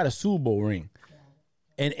 You got a Super Bowl ring.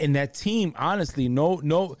 And that team, honestly,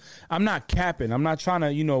 no, I'm not capping. I'm not trying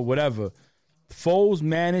to, whatever. Foles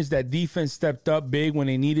managed, that defense stepped up big when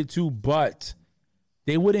they needed to, but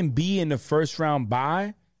they wouldn't be in the first round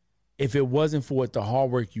bye if it wasn't for what the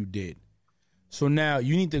hard work you did. So now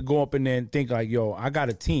you need to go up in there and think like, yo, I got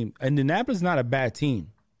a team. Indianapolis is not a bad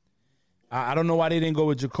team. I don't know why they didn't go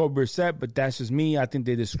with Jacoby Brissett, but that's just me. I think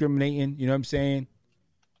they're discriminating. You know what I'm saying?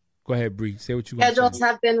 Go ahead, Bree. Say what you want. Schedules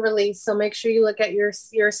have been released, so make sure you look at your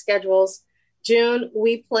schedules. June,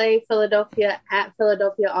 we play Philadelphia at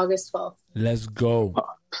Philadelphia August 12th. Let's go.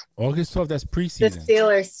 August 12th, that's preseason. The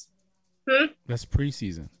Steelers. That's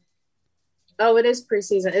preseason. Oh, it is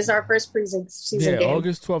preseason. It's our first preseason game.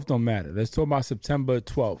 August 12th don't matter. Let's talk about September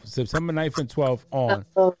 12th. September 9th and 12th on.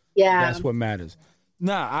 Yeah. That's what matters.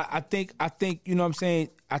 Nah, I think, you know what I'm saying?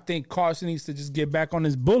 I think Carson needs to just get back on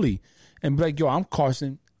his bully and be like, yo, I'm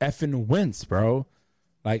Carson effing Wentz, bro.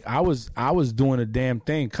 Like, I was doing a damn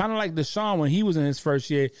thing. Kind of like Deshaun when he was in his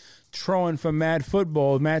first year, throwing for mad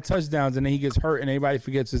football, mad touchdowns, and then he gets hurt and everybody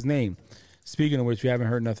forgets his name. Speaking of which, we haven't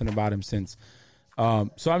heard nothing about him since.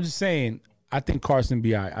 So I'm just saying, I think Carson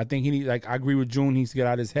be all right. I think he I agree with June. He needs to get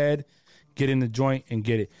out of his head, get in the joint, and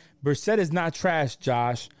get it. Brissett is not trash,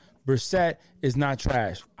 Josh. Brissett is not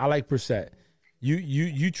trash. I like Brissett.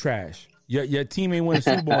 You trash. Your team ain't win a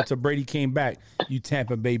Super Bowl until Brady came back. You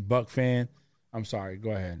Tampa Bay Buck fan. I'm sorry.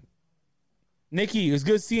 Go ahead. Nikki, it's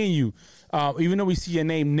good seeing you. Even though we see your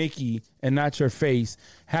name, Nikki, and not your face,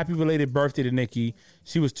 happy belated birthday to Nikki.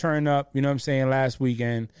 She was turned up, you know what I'm saying, last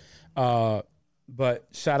weekend. But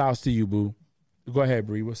shout outs to you, boo. Go ahead,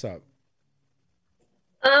 Bree. What's up?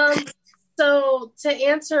 So to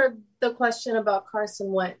answer the question about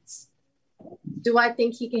Carson Wentz, do I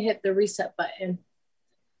think he can hit the reset button?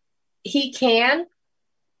 He can.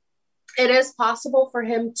 It is possible for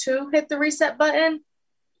him to hit the reset button.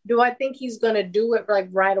 Do I think he's going to do it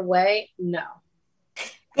right away? No.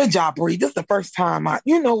 Good job, Bree. This is the first time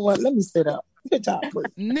you know what? Let me sit up. Good job, Bree.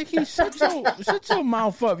 Nikki, shut your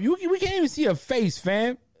mouth up. We can't even see your face,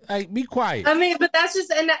 fam. Like, be quiet. I mean, but that's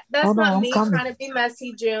just, and that's not me trying to be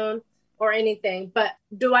messy, June, or anything. But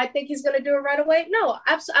do I think he's going to do it right away? No,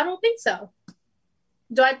 I don't think so.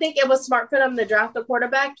 Do I think it was smart for them to draft the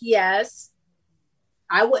quarterback? Yes.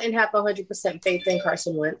 I wouldn't have 100% faith in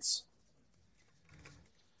Carson Wentz.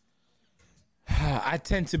 I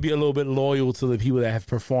tend to be a little bit loyal to the people that have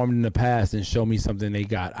performed in the past and show me something they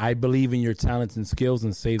got. I believe in your talents and skills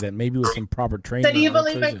and say that maybe with some proper training. So do you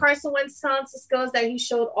believe in Carson Wentz's talents and skills that he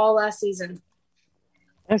showed all last season?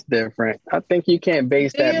 That's different. I think you can't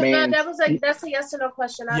base that man. That's a yes or no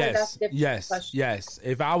question. Yes.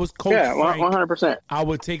 If I was Coach Frank, 100%. I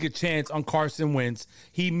would take a chance on Carson Wentz.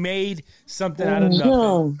 He made something out of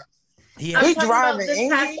nothing.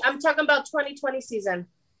 I'm talking about 2020 season.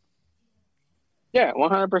 Yeah,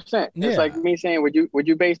 100%. It's like me saying, would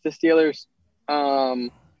you base the Steelers,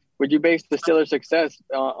 success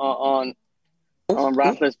on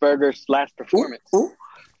Roethlisberger's last performance?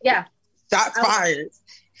 Yeah. Shots fired.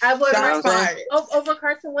 I would. Over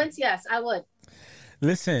Carson Wentz, yes, I would.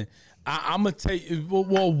 Listen, I'm going to tell you,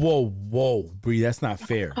 whoa, Bree, that's not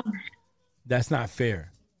fair. That's not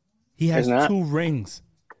fair. He has 2 rings.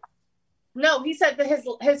 No, he said that his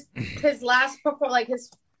last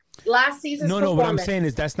his last season's No, what I'm saying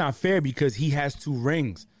is that's not fair because he has 2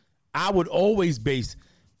 rings. I would always base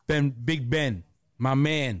Big Ben, my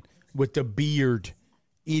man, with the beard,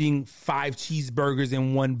 eating 5 cheeseburgers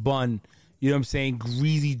in 1 bun, You know what I'm saying?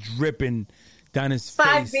 Greasy dripping down his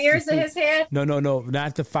 5 face. beers in his hand. No,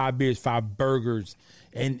 not the 5 beers, 5 burgers,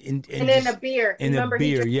 and then a beer. And Remember, a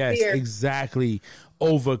beer, he yes, beer. exactly.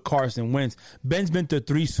 Over Carson Wentz. Ben's been to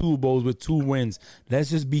 3 Super Bowls with 2 wins. Let's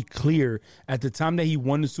just be clear. At the time that he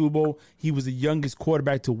won the Super Bowl, he was the youngest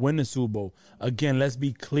quarterback to win the Super Bowl. Again, let's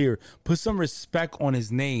be clear. Put some respect on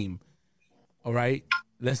his name. All right?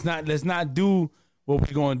 Let's not do what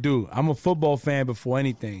we're going to do. I'm a football fan before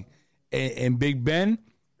anything. And Big Ben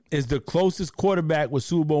is the closest quarterback with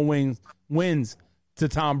Super Bowl wins to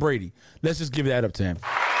Tom Brady. Let's just give that up to him.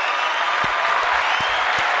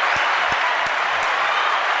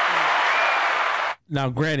 Now,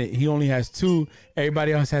 granted, he only has 2.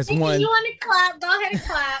 Everybody else has Nikki, 1. you want to clap? Go ahead and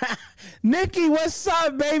clap. Nikki, what's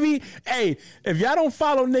up, baby? Hey, if y'all don't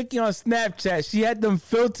follow Nikki on Snapchat, she had them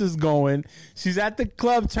filters going. She's at the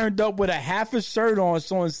club turned up with a half a shirt on,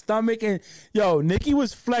 showing stomach. And, yo, Nikki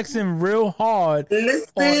was flexing real hard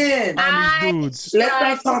Listen, on these dudes. let's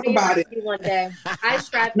not talk about it. One day. I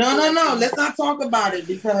strapped No. you. Let's not talk about it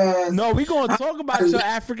because No, we going to talk about your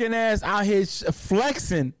African ass out here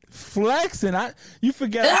flexing. You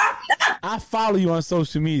forget I follow you on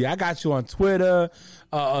social media. I got you on Twitter,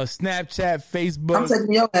 Snapchat, Facebook. I'm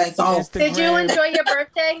taking your ass off. Instagram. Did you enjoy your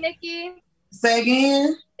birthday, Nikki? Say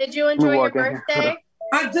again. Did you enjoy your walking. birthday?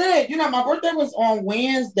 I did. You know, my birthday was on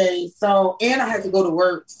Wednesday, and I had to go to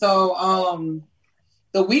work. So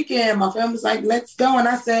the weekend, my family was like, let's go. And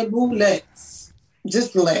I said, boo, let's.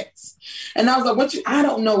 And I was like, I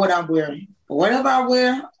don't know what I'm wearing. But whatever I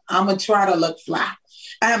wear, I'm going to try to look fly.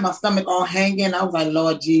 I had my stomach all hanging. I was like,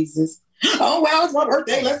 Lord Jesus. Oh, well, it's my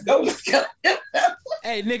birthday. Let's go.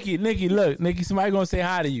 Hey, Nikki, look. Nikki, somebody going to say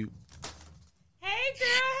hi to you. Hey, girl,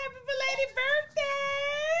 happy belated birthday.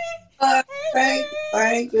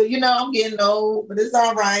 Thank you. You know, I'm getting old, but it's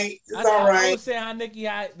all right. I was saying how Nikki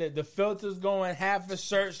had the filters going, half a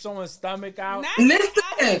shirt, showing stomach out.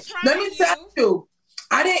 Listen, let me tell you,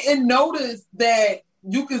 I didn't notice that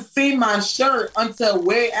you could see my shirt until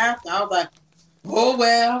way after. I was like, oh,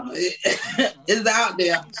 well, it's out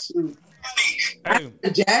there. Shoot. Hey,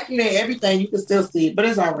 The jacket and everything, you can still see it, but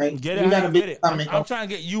it's all right. get it, You got how a you big get it. stomach. I'm trying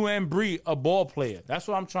to get you and Bree a ball player. That's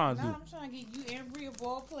what I'm trying to do. No, I'm trying to get you and Bree a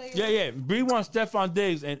ball player. Yeah. Bree wants Stephon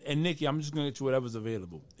Diggs and Nikki. I'm just gonna get you whatever's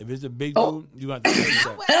available. If it's a big Oh. dude, you got to take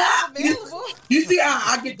that. Whatever's available. You see how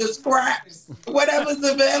I get the scraps, whatever's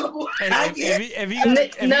available. I get. If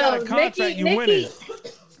he got a contract, you win it.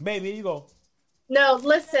 Baby, here you go. No,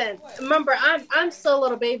 listen. Remember, I'm still a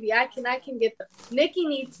little baby. I can get Nikki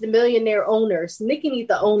needs the millionaire owners. Nikki needs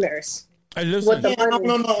the owners. Hey, listen. What the- Yeah, I don't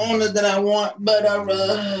know the owner that I want, but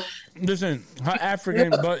Listen, her African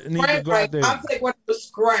butt needs to go out there. I'll take whatever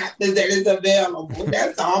scrap that is available.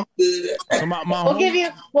 That's all I'm good. So my We'll home, give you.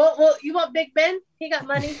 Well, you want Big Ben? He got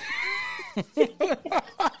money.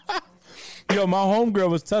 Yo, my homegirl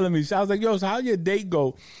was telling me. I was like, yo, so how your date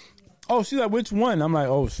go? Oh, she's like, which one? I'm like,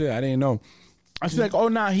 oh shit, I didn't know. She's like, oh,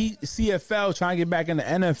 nah, he CFL trying to get back in the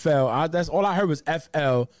NFL. That's all I heard was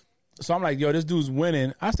FL. So I'm like, yo, this dude's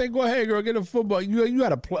winning. I said, go ahead, girl, get a football. You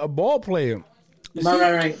got a ball player.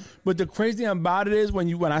 Right. But the crazy thing about it is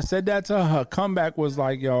when I said that to her, her comeback was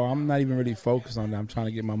like, yo, I'm not even really focused on that. I'm trying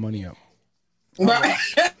to get my money up. Right.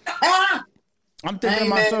 I'm thinking to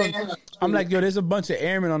myself, I'm like, yo, there's a bunch of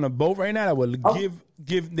airmen on the boat right now that would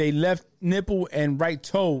give they left nipple and right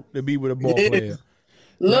toe to be with a ball player.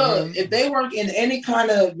 Look, if they work in any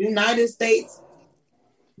kind of United States,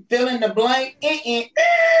 fill in the blank.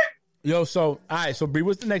 Yo, so all right, so Bree,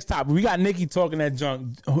 what's the next topic? We got Nikki talking that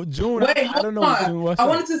junk. June, Wait, I don't know. hold on. June, what's I up?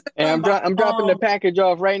 wanted to say And I'm dropping the package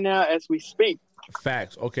off right now as we speak.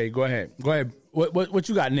 Facts. Okay, go ahead. What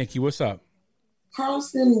you got, Nikki? What's up?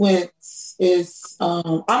 Carson Wentz is.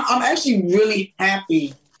 I'm actually really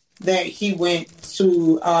happy that he went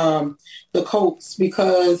to the Colts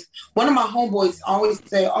because one of my homeboys always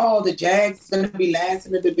say, "Oh, the Jags is going to be last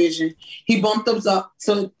in the division." He bumped us up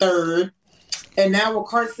to third, and now with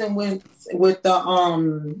Carson Wentz with the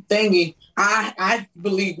thingy, I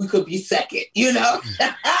believe we could be second. You know.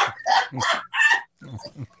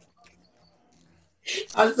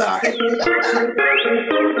 I'm sorry.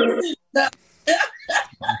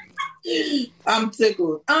 I'm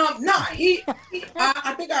tickled.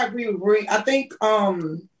 I think I agree with Bree. I think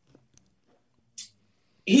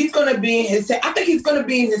he's gonna be in his head. I think he's gonna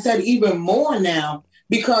be in his head even more now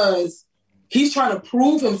because he's trying to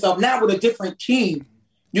prove himself now with a different team.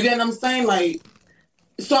 You get what I'm saying? Like,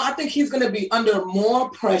 so I think he's gonna be under more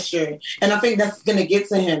pressure, and I think that's gonna get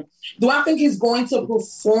to him. Do I think he's going to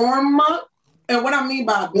perform? And what I mean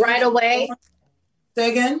by Right away?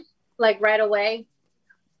 Say again? Like right away?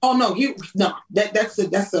 Oh no, that's a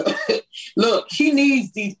look. He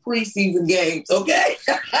needs these preseason games, okay?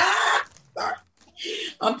 Sorry,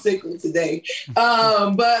 I'm tickled today.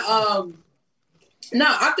 No,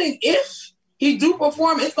 I think if he do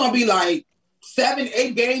perform, it's gonna be like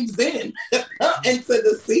 7-8 games in into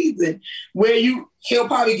the season where he'll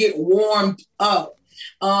probably get warmed up.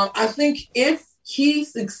 I think if he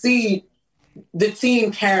succeed, the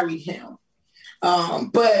team carried him.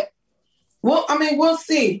 But we'll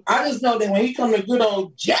see. I just know that when he come to good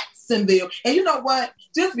old Jacksonville, and you know what?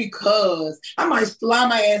 Just because I might fly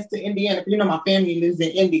my ass to Indiana, you know my family lives in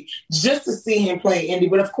Indy, just to see him play Indy.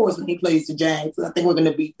 But of course, when he plays the Jags, I think we're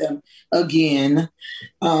going to beat them again.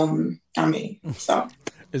 So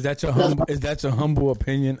is that your humble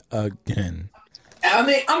opinion again?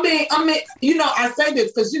 I mean, you know, I say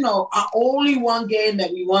this because, you know, our only one game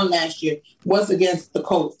that we won last year was against the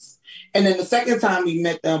Colts. And then the second time we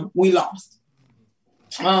met them, we lost.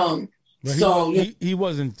 He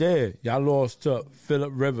wasn't there. Y'all lost to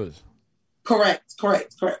Phillip Rivers. Correct.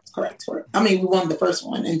 I mean, we won the first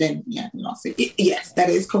one and then, we lost it. Yes, that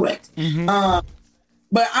is correct. Mm-hmm.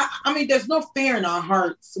 But I mean, there's no fear in our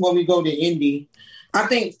hearts when we go to Indy. I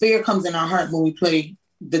think fear comes in our heart when we play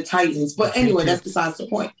the Titans. But anyway, that's besides the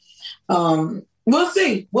point. We'll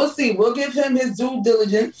see. We'll give him his due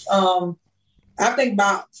diligence. I think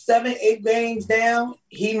about 7-8 games down,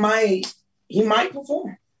 he might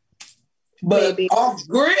perform. But maybe off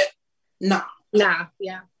grid, nah. Yeah.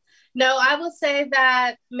 No, I will say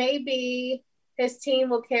that maybe his team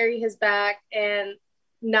will carry his back and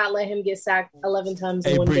not let him get sacked 11 times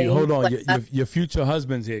in one Bree, game. Hold on. Your future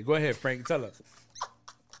husband's here. Go ahead, Frank. Tell us.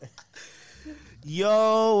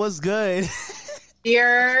 Yo, what's good?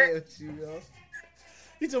 You're.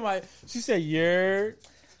 He told me. She said, "You're."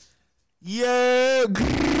 Yeah.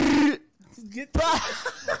 Get out of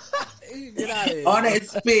here. All that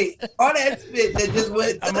spit that just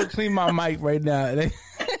went. I'm gonna clean my mic right now.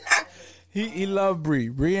 He loved Bree.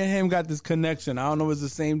 Bree and him got this connection. I don't know if it's the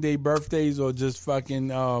same day birthdays or just fucking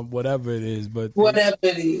whatever it is, but whatever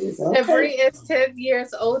it is. Okay. And Bree is 10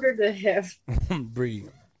 years older than him. Bree.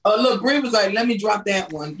 Oh look, Bree was like, "Let me drop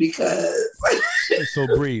that one because." So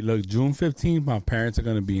Bree, look, June 15th, my parents are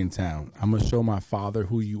gonna be in town. I'm gonna show my father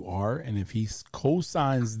who you are, and if he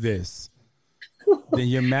co-signs this, then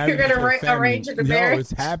you're married. You're gonna arrange the marriage.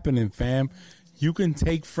 It's happening, fam. You can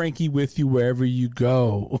take Frankie with you wherever you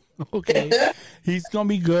go. Okay, he's gonna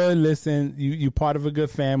be good. Listen, you part of a good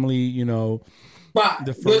family. You know, right.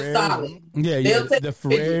 The Ferrers, the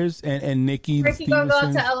Ferrers and Nikki. Frankie gonna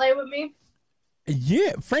go to LA with me?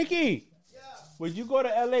 Yeah, Frankie. Yeah. Would you go to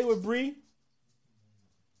LA with Bree?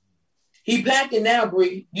 He packing now,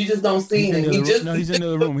 Bree. You just don't see him. He's in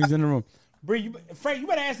the room. He's in the room. Bree, Frank, you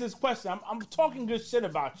better answer this question. I'm talking good shit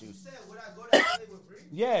about you. You said, would I go to LA with Bree?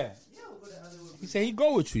 Yeah. We'll go to LA with Bree. He said he'd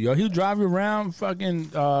go with you, yo. He'll drive you around, fucking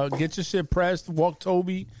get your shit pressed, walk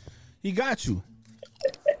Toby. He got you.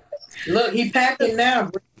 Look, he packing now,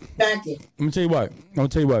 Bree. Packing. I'm gonna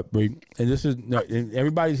tell you what, Bree. And this is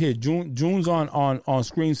everybody's here. June's on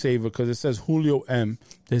screensaver because it says Julio M.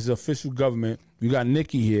 This is official government. You got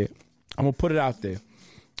Nikki here. I'm gonna put it out there.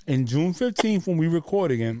 In June 15th, when we record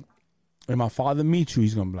again, and my father meets you,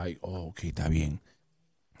 he's gonna be like, "Oh, okay, está bien.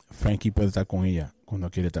 Frankie puede estar con ella cuando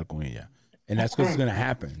quiere estar con ella," and that's what's gonna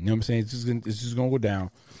happen. You know what I'm saying? It's just gonna go down.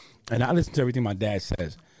 And I listen to everything my dad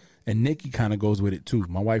says, and Nikki kind of goes with it too.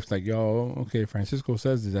 My wife's like, "Yo, okay, Francisco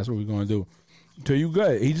says this. That's what we're gonna do." So you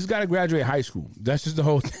good? He just gotta graduate high school. That's just the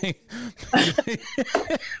whole thing.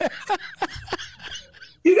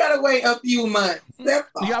 You gotta wait a few months. You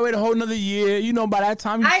gotta wait a whole another year. You know, by that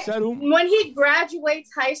time you settle. When he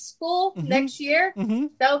graduates high school next year,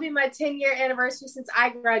 that will be my 10-year anniversary since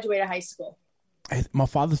I graduated high school. My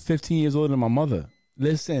father's 15 years older than my mother.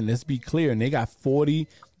 Listen, let's be clear. And they got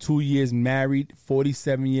 42 years married,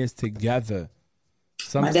 47 years together.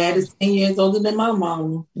 My dad is 10 years older than my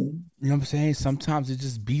mom. You know what I'm saying? Sometimes it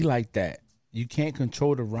just be like that. You can't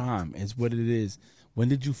control the rhyme. It's what it is. When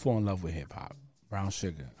did you fall in love with hip hop? Brown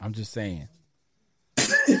sugar. I'm just saying.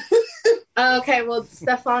 Okay, well,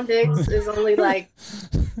 Stefon Diggs is only like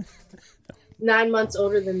 9 months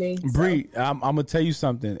older than me. So. Bree, I'm gonna tell you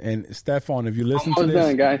something. And Stefon, if you listen to this,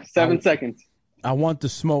 done, guys. 7 seconds. I want the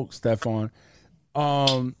smoke, Stefon.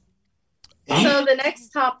 So the next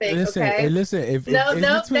topic. Listen, okay. Listen. If between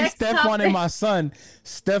Stefon topic. And my son,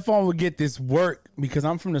 Stefon would get this work because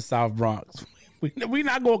I'm from the South Bronx. We're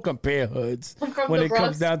not gonna compare hoods when it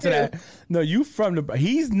comes down to that. No, you from the.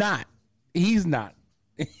 He's not.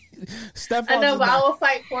 Stefon. I know, but I will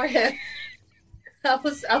fight for him. I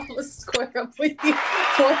will square up with you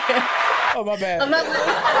for him. Oh, my bad. I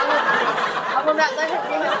will not let him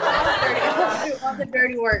get his hands dirty. I will do all the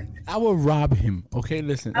dirty work. I will rob him. Okay,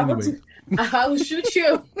 listen. Anyway. I will shoot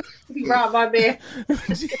you. You rob my man.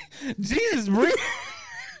 Jesus, Bree.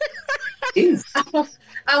 Jeez.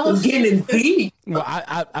 I will It's getting deep. Well,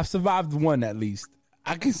 I've survived one at least.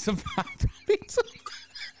 I can survive.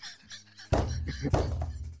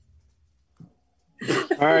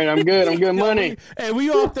 All right, I'm good. I'm good money. Hey,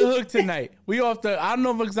 we off the hook tonight. We off the. I don't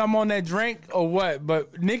know if it's I'm on that drink or what,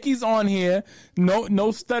 but Nikki's on here.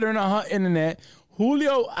 No stuttering on her internet.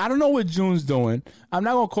 Julio, I don't know what June's doing. I'm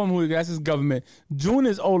not gonna call him Julio. That's his government. June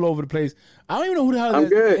is all over the place. I don't even know who the hell I'm is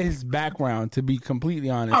good. his background. To be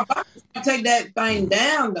completely honest, I'm about to take that thing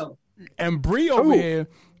down though. and Bree over Ooh. here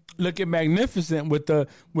looking magnificent with the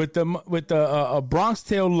Bronx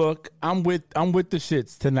tail look. I'm with the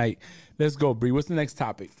shits tonight. Let's go, Bree. What's the next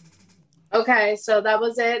topic? Okay, so that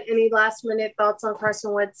was it. Any last minute thoughts on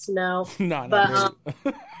Carson Wentz? No. No, But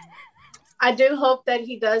I do hope that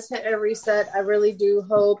he does hit a reset. I really do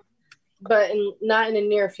hope, but not in the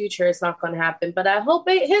near future. It's not going to happen. But I hope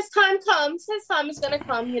his time comes. His time is going to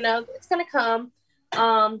come. You know, it's going to come.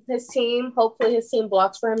 Hopefully his team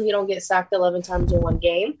blocks for him. He don't get sacked 11 times in one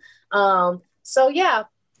game. So yeah,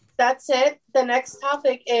 that's it. The next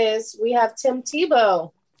topic is we have Tim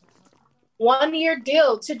Tebow, 1-year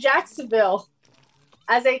deal to Jacksonville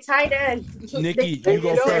as a tight end. Nikki, Hey, you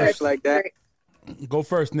go don't first. act like that. Go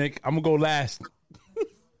first, Nick. I'm gonna go last.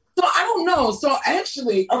 So I don't know. So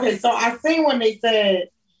actually, okay, so I seen when they said,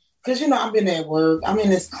 because I've been at work, I'm in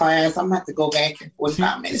this class, I'm gonna have to go back in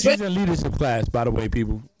 45 minutes. She's in leadership class, by the way,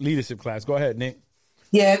 people. Leadership class. Go ahead, Nick.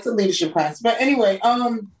 Yeah, it's a leadership class. But anyway,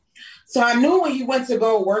 so I knew when he went to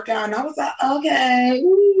go work out, and I was like, okay,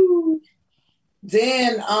 woo.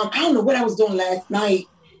 Then I don't know what I was doing last night,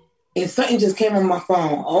 and something just came on my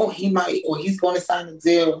phone. Oh, he's going to sign a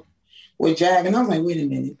deal with Jag, and I was like, wait a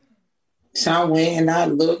minute. So I went and I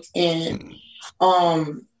looked, and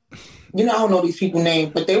I don't know these people's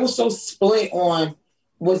names, but they were so split on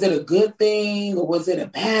was it a good thing or was it a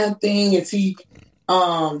bad thing? Is he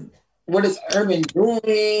what is Urban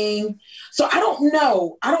doing? So I don't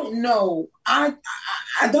know. I don't know. I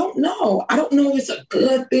don't know. I don't know if it's a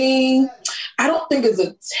good thing. I don't think it's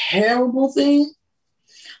a terrible thing.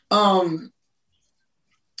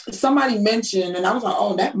 Somebody mentioned, and I was like,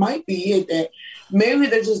 oh, that might be it, that maybe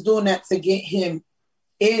they're just doing that to get him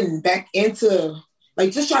back into,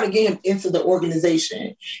 like, just try to get him into the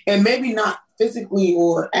organization, and maybe not physically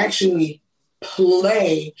or actually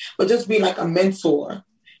play, but just be like a mentor,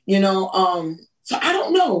 so I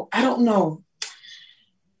don't know. I don't know.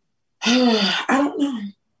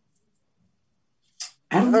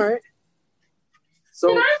 All right.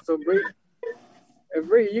 So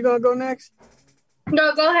Bree, you gonna go next?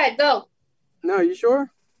 No, go ahead. Go. No, you sure?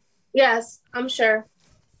 Yes, I'm sure.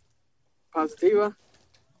 Positiva?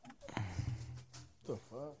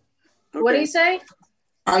 What do you say?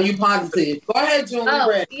 Are you positive? Go ahead, June. Oh,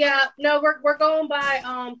 We're ready. yeah. No, we're going by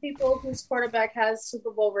people whose quarterback has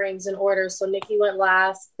Super Bowl rings in order. So Nikki went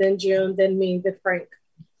last, then June, then me, then Frank.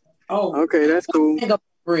 Oh, Okay, that's cool. hang up,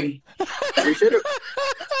 Bree. We should have.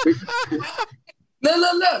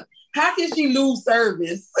 Look. How can she lose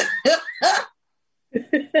service? You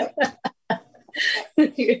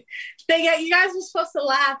guys were supposed to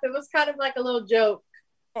laugh. It was kind of like a little joke.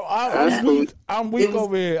 Oh, I'm weak. I'm weak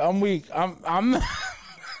over here. I'm weak. I'm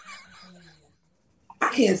I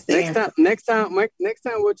can't stand. Next time, we'll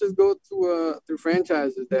just go through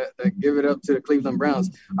franchises that give it up to the Cleveland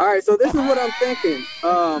Browns. All right, so this is what I'm thinking.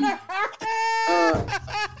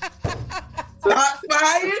 Shots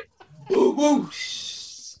fired. Woo woo.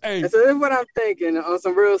 Hey, So this is what I'm thinking on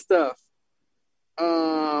some real stuff.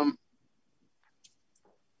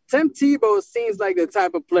 Tim Tebow seems like the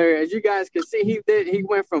type of player, as you guys can see, he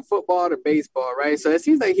went from football to baseball, right? So it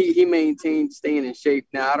seems like he maintained staying in shape.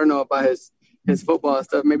 Now I don't know about his football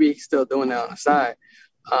stuff. Maybe he's still doing that on the side.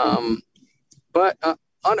 But at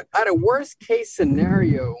a worst case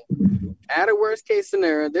scenario,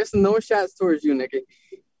 there's no shots towards you, Nikki.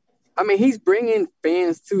 I mean, he's bringing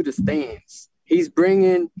fans to the stands. He's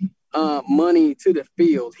bringing money to the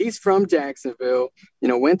field. He's from Jacksonville.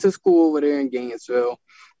 Went to school over there in Gainesville.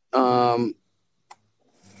 I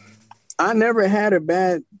never had a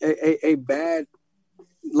bad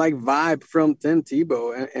like vibe from Tim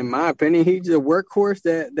Tebow. In my opinion, he's a workhorse.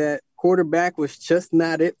 That quarterback was just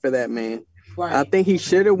not it for that man. Right. I think he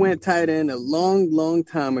should have went tight end a long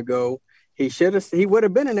time ago. He would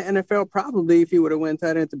have been in the NFL probably if he would have went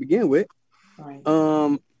tight end to begin with. Right.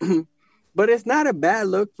 But it's not a bad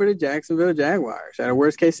look for the Jacksonville Jaguars. At a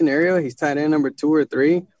worst case scenario, he's tight end number 2 or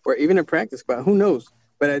 3, or even a practice squad. Who knows?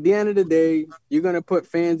 But at the end of the day, you're gonna put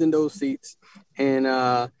fans in those seats, and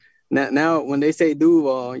now when they say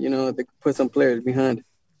Duval, you know, they put some players behind it.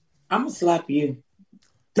 I'm gonna slap you.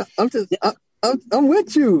 No, I'm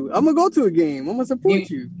with you. I'm gonna go to a game. I'm gonna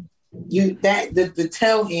support you. The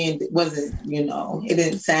tail end wasn't, you know, it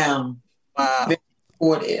didn't sound very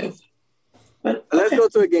supportive. But Let's go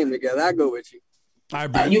to a game together. I'll go with you. All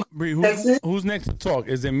right, Bree, who's next to talk?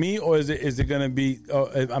 Is it me or is it gonna be?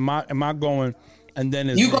 Am I going? And then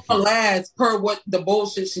you going last per what the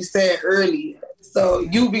bullshit she said earlier. So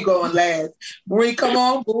you be going last. Bree, come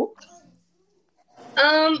on, boo.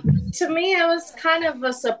 To me, it was kind of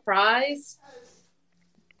a surprise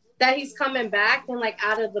that he's coming back and like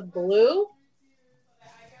out of the blue.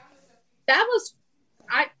 That was,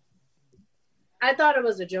 I thought it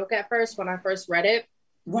was a joke at first when I first read it.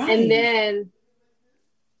 Right. And then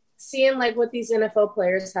seeing like what these NFL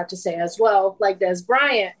players have to say as well, like Des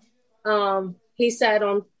Bryant, he said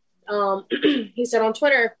on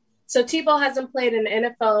Twitter, so Tebow hasn't played an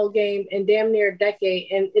NFL game in damn near a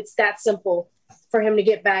decade, and it's that simple for him to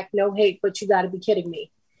get back. No hate, but you got to be kidding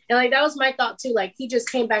me. And like that was my thought too. Like he just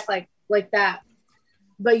came back like that.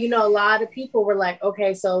 But you know, a lot of people were like,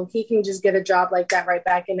 okay, so he can just get a job like that right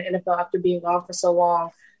back in the NFL after being gone for so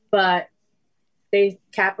long. But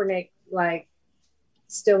Kaepernick like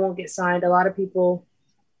still won't get signed. A lot of people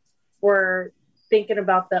were thinking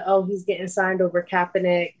about he's getting signed over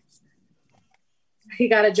Kaepernick. He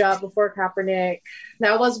got a job before Kaepernick.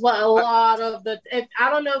 That was what a lot of I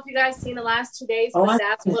don't know if you guys seen the last 2 days, but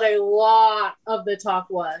that's what a lot of the talk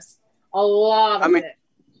was. A lot of it.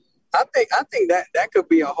 I think that could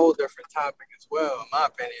be a whole different topic as well, in my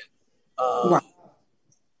opinion.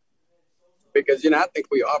 Because, you know, I think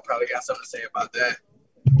we all probably got something to say about that.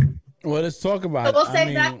 Well, let's talk about it. We'll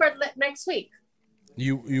save that for next week.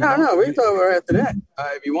 No, we can talk about it after that,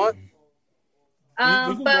 if you want.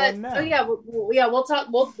 We'll talk.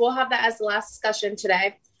 We'll have that as the last discussion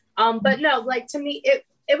today. But no, like to me, it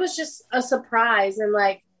was just a surprise and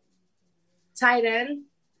like tight end,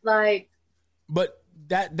 like. But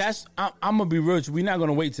that's I'm gonna be real. We're not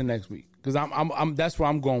gonna wait till next week because I'm that's where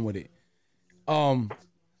I'm going with it.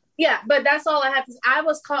 Yeah, but that's all I have to say. I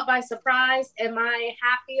was caught by surprise. Am I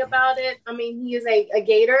happy about it? I mean, he is a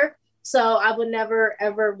Gator, so I would never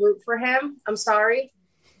ever root for him. I'm sorry.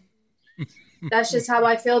 That's just how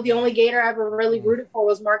I feel. The only Gator I ever really rooted for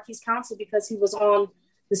was Marquise Pouncey because he was on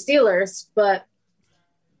the Steelers, but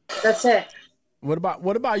that's it.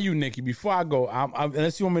 What about you, Nikki? Before I go,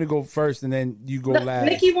 unless you want me to go first and then you go last.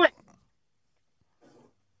 Nikki went.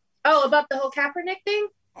 Oh, about the whole Kaepernick thing?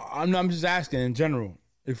 I'm just asking in general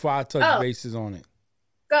before I touch bases on it.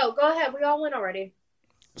 Go ahead. We all went already.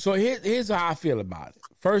 So here's how I feel about it.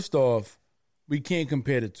 First off, we can't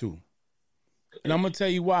compare the two. And I'm going to tell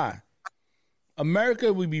you why.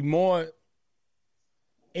 America would be more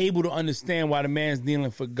able to understand why the man's kneeling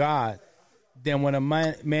for God than when a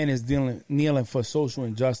man is kneeling for social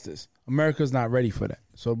injustice. America's not ready for that.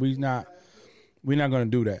 So we're not going to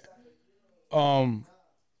do that.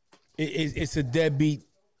 It's a deadbeat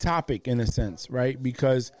topic in a sense, right?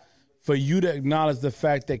 Because for you to acknowledge the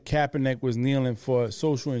fact that Kaepernick was kneeling for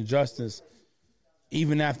social injustice,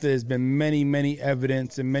 even after there's been many, many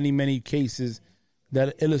evidence and many, many cases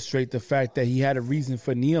that illustrate the fact that he had a reason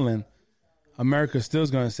for kneeling, America still is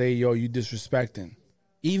going to say, yo, you disrespecting.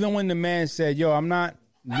 Even when the man said, yo, I'm not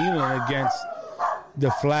kneeling against the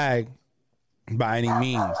flag by any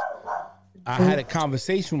means. I had a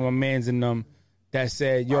conversation with my mans in them that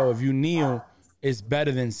said, yo, if you kneel, it's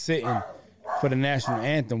better than sitting for the national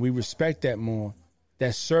anthem. We respect that more.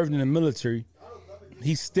 That served in the military.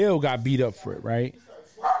 He still got beat up for it, right?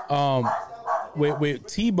 With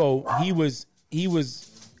Tebow, he was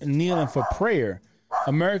kneeling for prayer.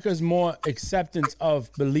 America's more acceptance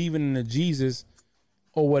of believing in a Jesus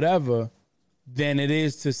or whatever than it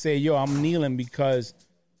is to say, yo, I'm kneeling because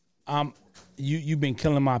you've been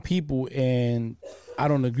killing my people and I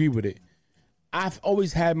don't agree with it. I've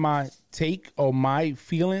always had my take or my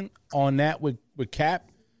feeling on that with Cap.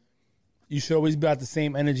 You should always be at the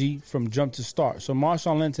same energy from jump to start. So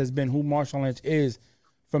Marshawn Lynch has been who Marshawn Lynch is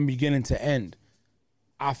from beginning to end.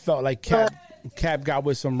 I felt like Cap got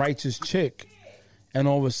with some righteous chick, and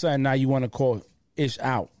all of a sudden now you want to call Ish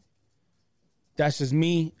out. That's just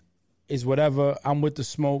me. It's whatever. I'm with the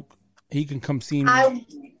smoke. He can come see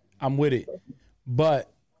me. I'm with it. But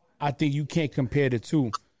I think you can't compare the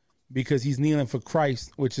two because he's kneeling for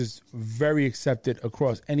Christ, which is very accepted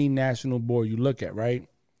across any national board you look at, right?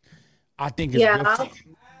 I think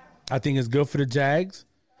it's good for the Jags.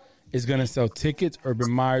 It's going to sell tickets. Urban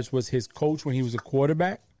Myers was his coach when he was a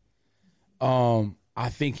quarterback. I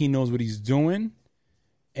think he knows what he's doing.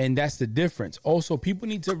 And that's the difference. Also, people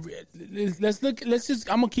need to let's just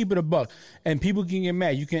I'm gonna keep it a buck. And people can get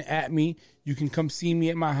mad. You can at me, you can come see me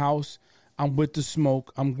at my house. I'm with the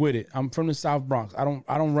smoke. I'm with it. I'm from the South Bronx. I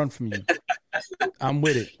don't run from you. I'm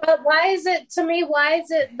with it. But why is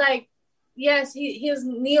it like, yes, he's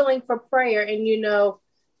kneeling for prayer, and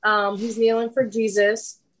he's kneeling for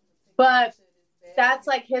Jesus, but that's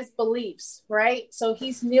like his beliefs, right? So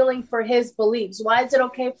he's kneeling for his beliefs. Why is it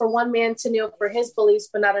okay for one man to kneel for his beliefs,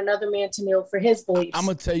 but not another man to kneel for his beliefs? I'm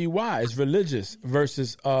gonna tell you why. It's religious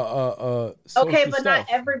versus okay, but stuff. not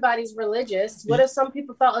everybody's religious. What if some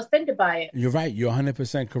people felt offended by it? You're right. You're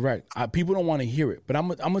 100% correct. People don't want to hear it, but I'm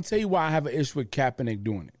gonna tell you why I have an issue with Kaepernick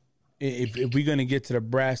doing it. If we're gonna get to the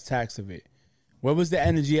brass tacks of it, where was the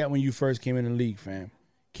energy at when you first came in the league, fam?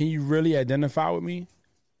 Can you really identify with me?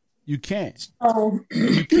 You can't.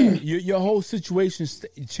 You can't. Your whole situation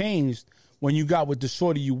changed when you got with the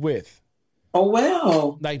shorty you with. Oh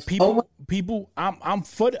well. Like people. I'm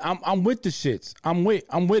with the shits. I'm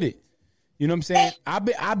with it. You know what I'm saying?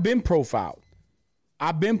 I've been profiled.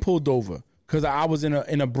 I've been pulled over because I was in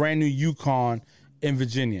a brand new Yukon in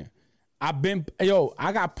Virginia. I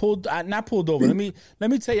got pulled. Not pulled over. Let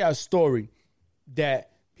me tell you a story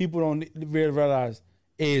that people don't really realize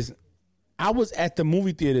is. I was at the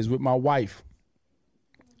movie theaters with my wife,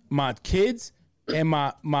 my kids, and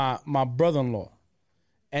my brother-in-law.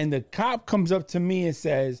 And the cop comes up to me and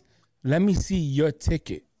says, "Let me see your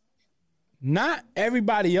ticket." Not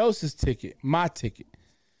everybody else's ticket, my ticket.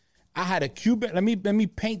 I had a Cuban, let me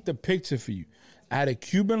paint the picture for you. I had a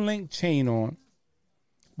Cuban link chain on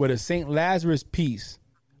with a St. Lazarus piece.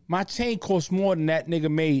 My chain cost more than that nigga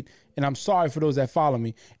made, and I'm sorry for those that follow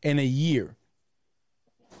me, in a year.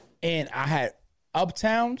 And I had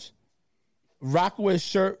Uptowns, Rockaway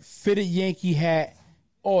shirt, fitted Yankee hat,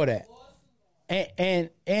 all that.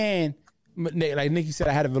 And like Nikki said,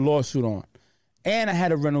 I had a velour suit on. And I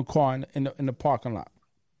had a rental car in the parking lot.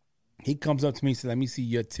 He comes up to me and says, "Let me see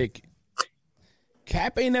your ticket."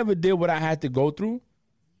 Cap ain't never did what I had to go through.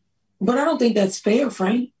 But I don't think that's fair,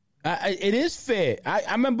 Frank. It is fair.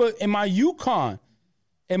 I remember in my Yukon,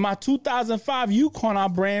 in my 2005 Yukon, I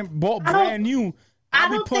bought brand new. I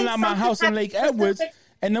be pulling out my house in Lake Edwards,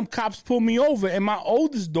 and them cops pull me over. And my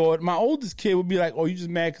oldest kid would be like, "Oh, you just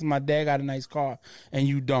mad because my dad got a nice car and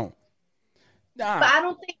you don't." Nah. But I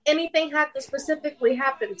don't think anything had to specifically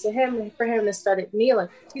happen to him for him to start kneeling.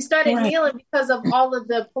 He started kneeling because of all of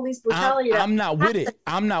the police brutality. I'm not with it.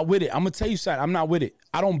 I'm not with it. I'm going to tell you something. I'm not with it.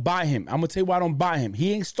 I don't buy him. I'm going to tell you why I don't buy him.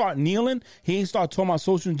 He ain't start kneeling. He ain't start talking about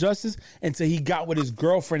social injustice until he got with his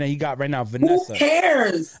girlfriend that he got right now, Vanessa. Who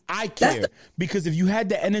cares? I care. Because if you had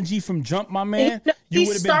the energy from jump, my man, you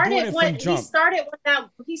would have been doing it from jump.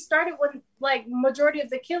 He started when like majority of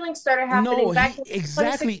the killings started happening back in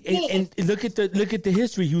exactly. And look at the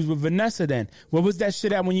history. He was with Vanessa then. What was that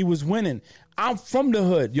shit at when he was winning? I'm from the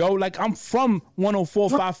hood, yo. Like, I'm from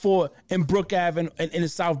 10454 in Brook Ave in the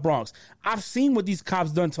South Bronx. I've seen what these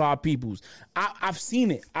cops done to our peoples. I've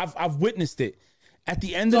seen it. I've witnessed it. At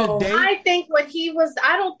the end of the day, I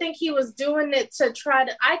don't think he was doing it to try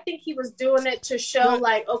to. I think he was doing it to show,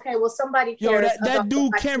 like, okay, well, somebody cares. Yo, that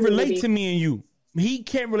dude can't relate to me and you. He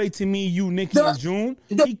can't relate to me, you, Nikki, and June.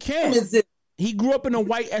 He can't. He grew up in a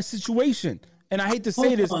white ass situation. And I hate to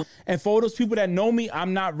say this, and for all those people that know me,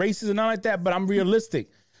 I'm not racist and not like that, but I'm realistic.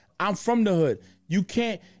 I'm from the hood. You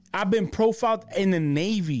can't. I've been profiled in the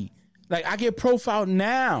Navy. Like, I get profiled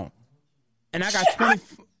now, and I got 20.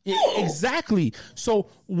 Exactly. So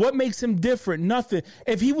what makes him different? Nothing.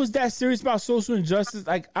 If he was that serious about social injustice,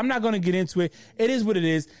 like, I'm not gonna get into it. It is what it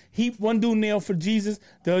is. One dude nailed for Jesus,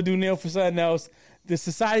 the other dude nailed for something else. The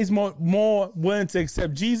society's more willing to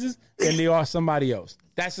accept Jesus than they are somebody else.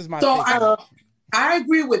 That's just my take. I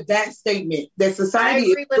agree with that statement. That society.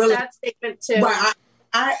 I agree with that statement too. But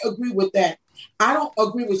I agree with that. I don't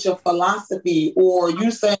agree with your philosophy or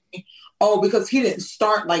you saying, "Oh, because he didn't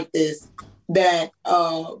start like this, that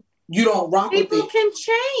you don't rock with it." People can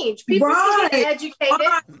change. People can get educated.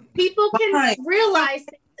 People can realize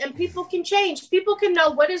things, and people can change. People can know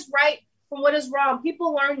what is right from what is wrong.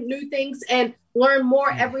 People learn new things and learn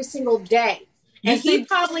more every single day. And he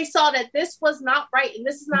probably saw that this was not right and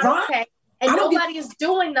this is not okay. And nobody is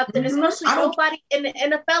doing nothing, especially nobody in the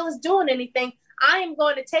NFL is doing anything. I am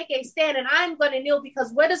going to take a stand and I am going to kneel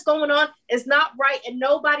because what is going on is not right and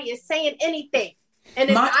nobody is saying anything. And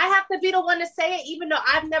if I have to be the one to say it, even though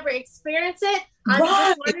I've never experienced it, I'm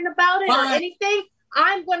just learning about it or anything,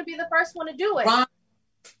 I'm going to be the first one to do it.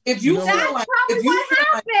 If you that's feel like, probably what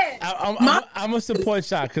happened. I'm a support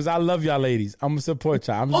y'all because I love y'all ladies. I'm a support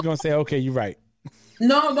y'all. I'm just going to say, okay, you're right.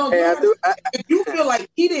 No. Hey, If you feel like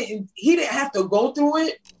he didn't have to go through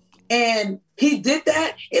it, and he did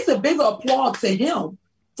that, it's a bigger applause to him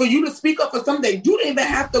for you to speak up for something you didn't even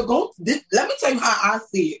have to go. Let me tell you how I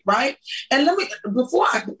see it, right? And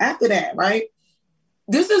after that, right?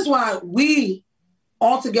 This is why we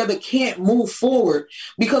altogether can't move forward,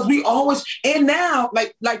 because we always, and now,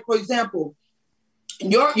 like for example,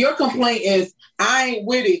 your complaint is I ain't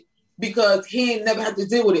with it because he ain't never had to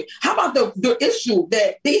deal with it. How about the issue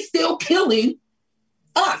that they still killing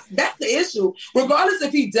us? That's the issue. Regardless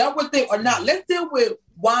if he dealt with it or not, let's deal with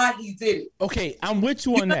why he did it. Okay, I'm with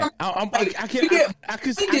you on that. I got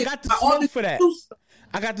the smoke for that.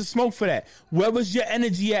 I got the smoke for that. Where was your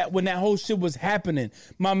energy at when that whole shit was happening?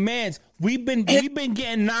 My mans, we've been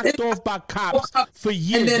getting knocked off by cops for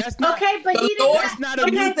years. That's not that's not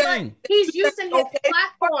a new thing. He's using his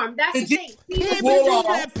platform. That's the thing. He's using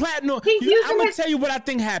that platinum. I'm gonna tell you what I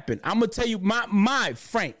think happened. I'm gonna tell you my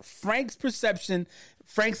Frank's perception,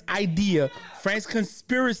 Frank's idea, Frank's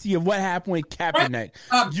conspiracy of what happened with Kaepernick.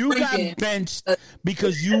 You got benched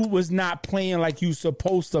because you was not playing like you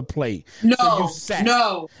supposed to play. No, so you sat.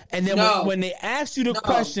 No. And then when they asked you the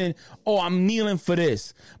question, I'm kneeling for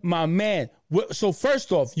this, my man. So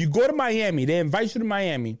first off, you go to Miami. They invite you to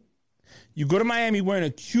Miami. You go to Miami wearing a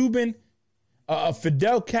Cuban, a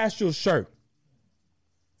Fidel Castro shirt.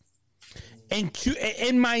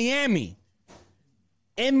 In Miami,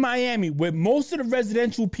 where most of the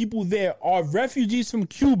residential people there are refugees from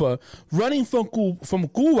Cuba, running from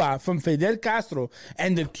Cuba, from Fidel Castro,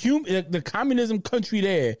 and the communism country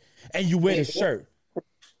there, and you wear the shirt.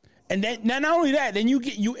 And then not only that, then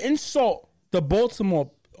you insult the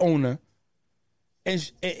Baltimore owner,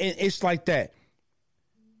 and it's like that.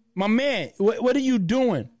 My man, what are you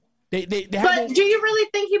doing? But do you really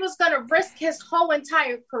think he was going to risk his whole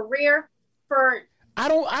entire career for? I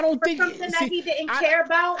don't think something that he didn't care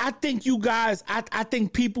about. I think you guys. I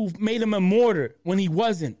think people made him a martyr when he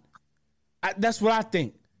wasn't. That's what I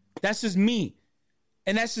think. That's just me,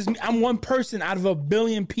 and that's just me. I'm one person out of a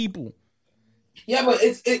billion people. Yeah, but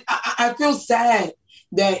I feel sad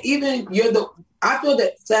that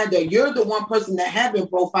sad that you're the one person that have been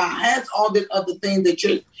profiled, has all the other things that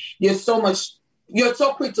you're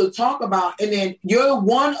so quick to talk about, and then you're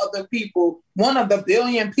one of the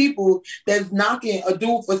billion people that's knocking a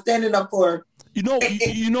dude for standing up for. You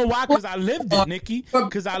know why? Because I lived it, Nikki.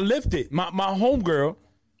 Because I lived it. My homegirl,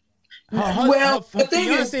 her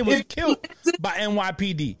fiance was killed by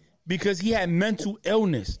NYPD because he had mental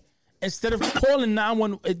illness. Instead of calling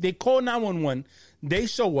 911, they call 911. They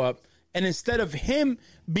show up, and instead of him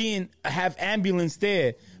have ambulance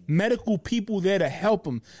there, medical people there to help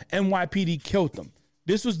him, NYPD killed him.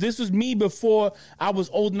 This was me before I was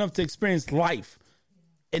old enough to experience life,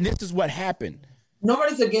 and this is what happened.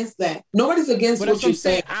 Nobody's against that. Nobody's against what you're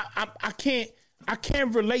saying. I can't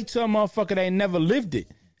relate to a motherfucker that ain't never lived it.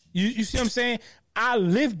 You see what I'm saying? I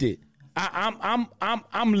lived it.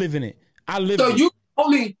 I'm living it. I lived it.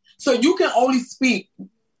 So you can only speak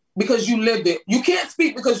because you lived it. You can't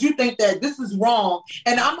speak because you think that this is wrong.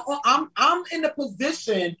 And I'm in a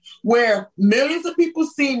position where millions of people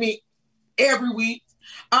see me every week.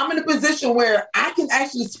 I'm in a position where I can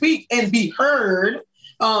actually speak and be heard.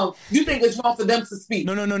 You think it's wrong for them to speak?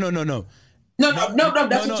 No. No.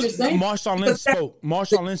 That's what you're saying. Marshawn Lynch spoke.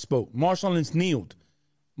 Marshawn Lynch spoke. Marshawn Lynch kneeled.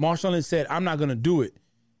 Marshawn Lynch said, "I'm not gonna do it,"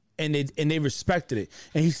 and they respected it,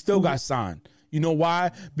 and he still got signed. You know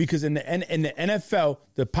why? Because in the NFL,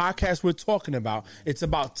 the podcast we're talking about, it's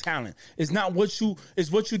about talent. It's not what you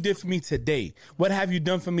did for me today. What have you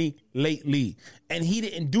done for me lately? And he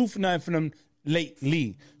didn't do nothing for them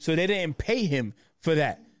lately, so they didn't pay him for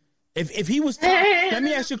that. If he was, let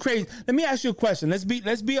me ask you a question. Let's be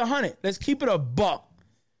 100. Let's keep it a buck.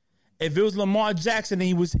 If it was Lamar Jackson and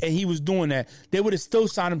he was doing that, they would have still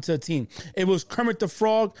signed him to a team. If it was Kermit the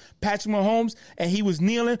Frog, Patrick Mahomes, and he was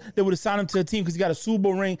kneeling, they would have signed him to a team because he got a Super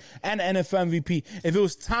Bowl ring and an NFL MVP. If it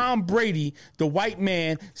was Tom Brady, the white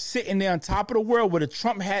man, sitting there on top of the world with a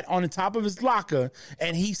Trump hat on the top of his locker,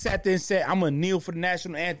 and he sat there and said, "I'm going to kneel for the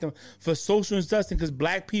national anthem for social injustice because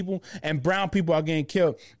black people and brown people are getting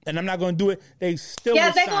killed, and I'm not going to do it," they still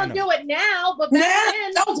they're going to do it now, but back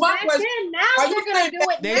then, now they're going to do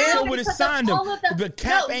it now. Would have signed him. The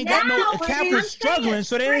Cap ain't got no. Cap was struggling,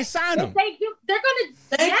 so they didn't sign him. They're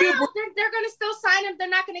gonna still sign him. They're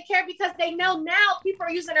not gonna care because they know now people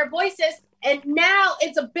are using their voices, and now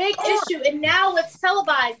it's a big issue, and now it's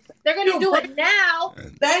televised. They're gonna do it now.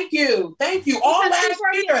 Thank you. All last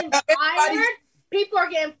year, People are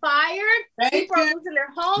getting fired. People are losing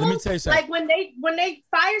their homes. Let me tell you something. Like when they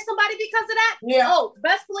fire somebody because of that,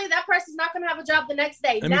 best believe that person's not going to have a job the next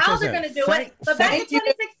day. Now they're going to do it. But back in 2016,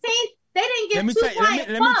 they didn't get let me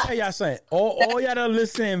tell y'all something. All y'all that are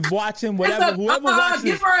listening, watching, whatever, whoever watches,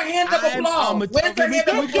 give her a hand of applause. We could. Let me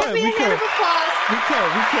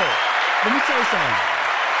tell you something.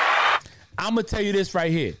 I'm gonna tell you this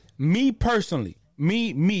right here. Me personally,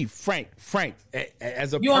 Frank,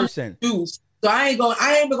 as a person. So I ain't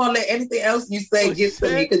gonna let anything else you say get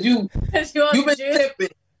to me because you've been sipping.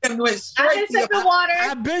 I've been sipping water.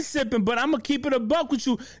 I've been sipping, but I'm gonna keep it a buck with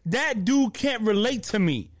you. That dude can't relate to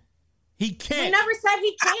me. He can't. We never said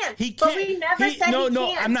he can't. He can't. But we never said he can't.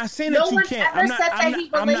 No, I'm not saying that you can't. I'm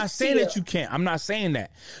not saying that you can't. I'm not saying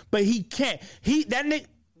that. But he can't. That nigga.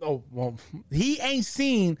 Oh, well, he ain't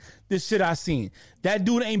seen the shit I seen. That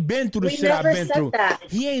dude ain't been through the shit I've been through. That.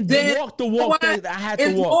 He ain't walked the walk that I had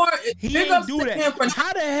to walk. He ain't do that.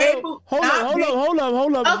 How the hell?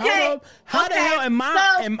 Hold up. Okay. How the hell am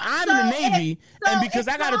I in the Navy? And because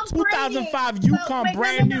I got a 2005 Yukon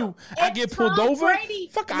brand new, I get pulled over?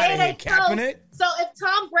 Fuck out of here, Kaepernick. So if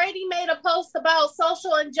Tom Brady made a post about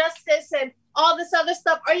social injustice and all this other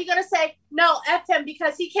stuff, are you gonna say no? F him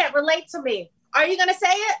because he can't relate to me? Are you gonna say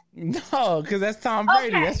it? No, because that's Tom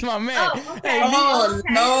Brady. Okay. That's my man. Oh, okay.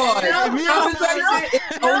 No.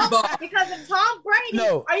 Because of Tom Brady,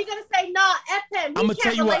 are you gonna say no? F him. I'm gonna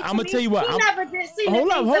tell you what. He never did see the things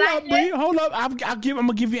that I did. Hold up. I'm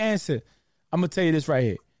gonna give you an answer. I'm gonna tell you this right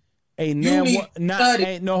here. Ain't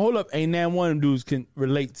hold up. Ain't nan one of them dudes can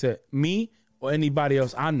relate to me or anybody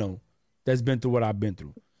else I know that's been through what I've been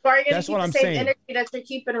through. So are you going to keep the same energy that you're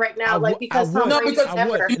keeping right now? Because I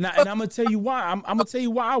would. And I'm going to tell you why. I'm going to tell you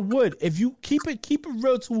why I would. If you keep it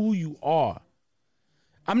real to who you are.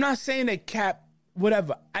 I'm not saying that Cap,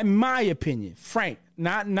 whatever. In my opinion, Frank,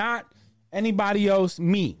 not anybody else,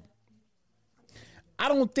 me. I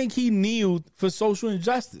don't think he kneeled for social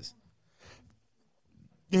injustice.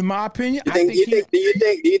 In my opinion, do you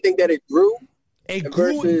think that it grew? It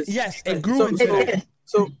grew. Yes, it grew into that.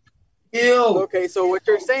 So okay, so what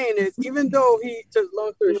you're saying is, even though he, just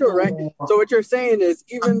long story short, right? So what you're saying is,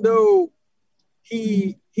 even though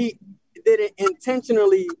he didn't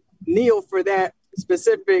intentionally kneel for that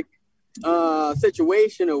specific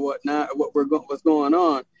situation or whatnot, what's going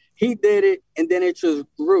on, he did it, and then it just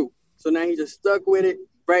grew. So now he just stuck with it,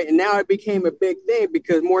 right? And now it became a big thing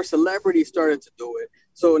because more celebrities started to do it.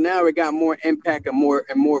 So now it got more impact and more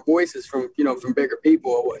voices from bigger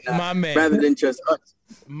people or whatnot, my man, rather than just us.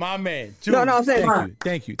 My man. Dude, no, I'm saying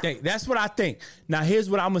thank you. That's what I think. Now here's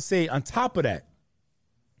what I'm gonna say on top of that.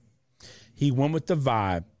 He went with the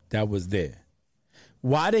vibe that was there.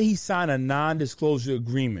 Why did he sign a non-disclosure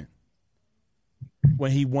agreement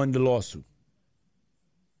when he won the lawsuit?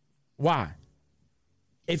 Why?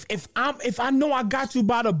 If I know I got you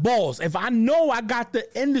by the balls, if I know I got the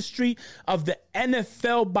industry of the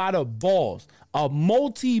NFL by the balls, a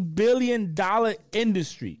multi-billion-dollar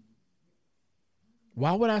industry,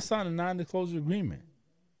 why would I sign a non-disclosure agreement?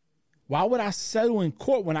 Why would I settle in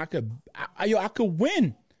court when I could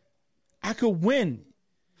win? I could win.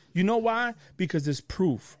 You know why? Because there's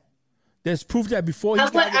proof. There's proof that before he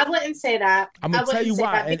I wouldn't say that. I'm gonna tell you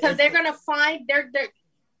why. Because they're gonna find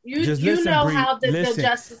you know how the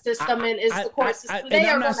justice system is the court system. They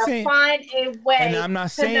are going to find a way. And I'm not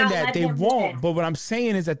saying that they won't. But what I'm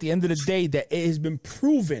saying is, at the end of the day, that it has been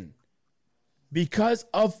proven because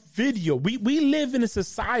of video. We live in a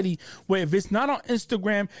society where if it's not on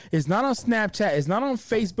Instagram, it's not on Snapchat, it's not on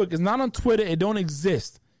Facebook, it's not on Twitter, it don't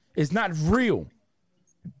exist. It's not real.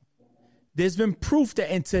 There's been proof that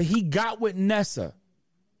until he got with Nessa,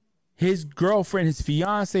 his girlfriend, his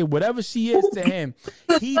fiance, whatever she is to him,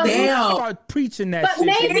 he didn't start preaching that shit. But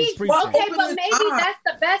maybe that's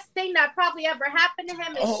the best thing that probably ever happened to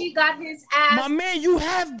him, and she got his ass. My man, you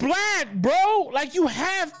have black, bro. Like, you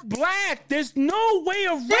have black. There's no way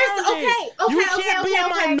around it. You can't be a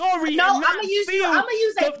minority. No, I'm gonna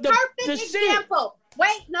use a perfect example.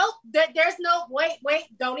 Wait, nope. There's no wait.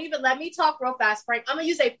 Don't even let me talk real fast, Frank. I'm gonna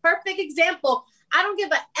use a perfect example. I don't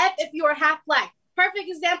give a F if you are half black. Perfect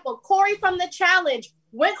example. Corey from The Challenge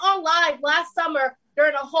went on live last summer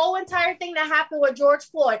during a whole entire thing that happened with George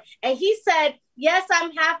Floyd. And he said, yes,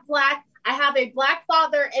 I'm half black. I have a black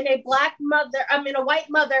father and a white mother.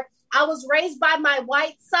 I was raised by my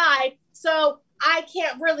white side, so I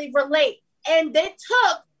can't really relate. And they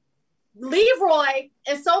took Leroy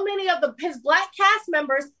and so many of his black cast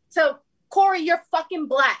members to, Corey, you're fucking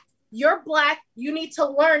black. You're black. You need to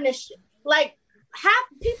learn this shit. Like, half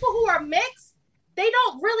people who are mixed, they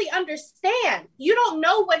don't really understand. You don't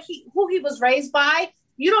know who he was raised by.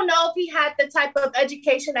 You don't know if he had the type of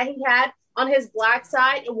education that he had on his black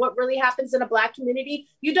side and what really happens in a black community.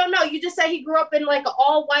 You don't know. You just said he grew up in like an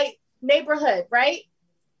all-white neighborhood, right?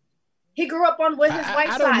 He grew up on with his white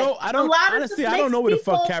I side. don't know. I don't know where the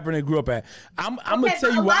fuck Kaepernick grew up at. I'm gonna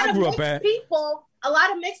tell you where I grew up at. A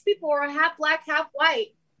lot of mixed people are half black, half white.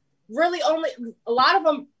 Really, only a lot of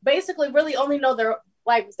them basically really only know their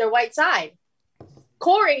white side.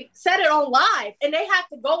 Corey said it on live, and they have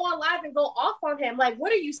to go on live and go off on him. Like,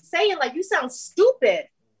 what are you saying? Like, you sound stupid.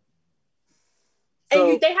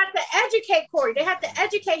 And they have to educate Corey. They have to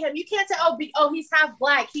educate him. You can't say, "Oh, he's half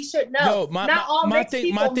black. He should know." No, Not all mixed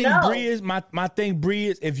people know. My thing, Bree,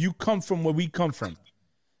 is if you come from where we come from,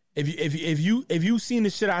 if you seen the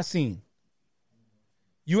shit I seen,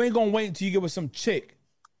 you ain't gonna wait until you get with some chick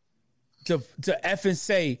to F and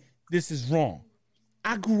say this is wrong.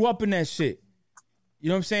 I grew up in that shit. You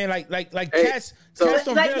know what I'm saying? Like cats don't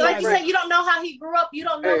realize. Like you said, you don't know how he grew up. You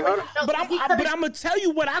don't know. But I'm gonna tell you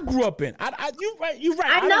what I grew up in. You right.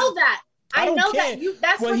 I know that. I know that.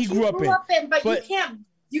 That's what he grew up in. But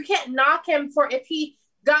you can't knock him for if he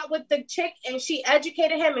got with the chick and she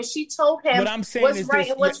educated him and she told him what's right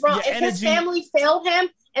and what's wrong. If his family failed him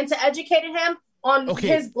and to educated him on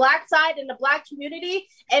his black side in the black community,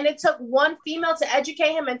 and it took one female to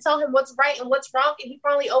educate him and tell him what's right and what's wrong, and he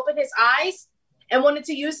finally opened his eyes and wanted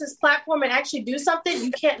to use his platform and actually do something,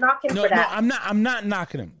 you can't knock him for that. No, I'm not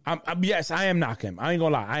knocking him. Yes, I am knocking him. I ain't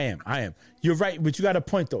gonna lie. I am. You're right, but you got a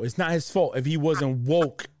point though. It's not his fault if he wasn't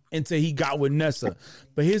woke until he got with Nessa.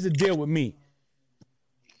 But here's the deal with me.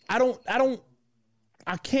 I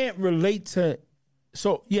can't relate to.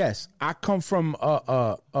 So yes, I come from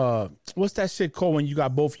what's that shit called when you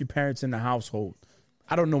got both your parents in the household?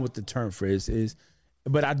 I don't know what the term for it is,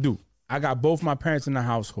 but I do. I got both my parents in the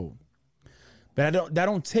household. But that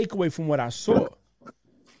don't take away from what I saw.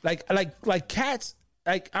 Like cats,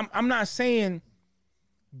 like I'm not saying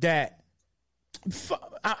that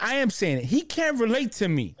I am saying it. He can't relate to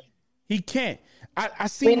me. He can't. I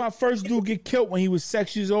seen my first dude get killed when he was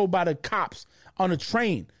 6 years old by the cops on a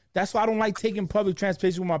train. That's why I don't like taking public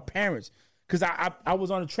transportation with my parents. Because I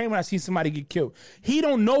was on a train when I seen somebody get killed. He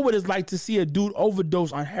don't know what it's like to see a dude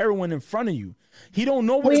overdose on heroin in front of you. He don't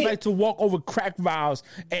know what it's like to walk over crack vials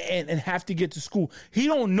and have to get to school. He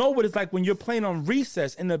don't know what it's like when you're playing on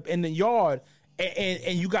recess in the yard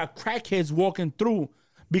and you got crackheads walking through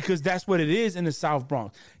because that's what it is in the South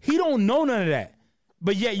Bronx. He don't know none of that.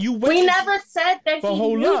 But yet you wait. We never said that he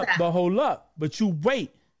knew that. But hold up. But you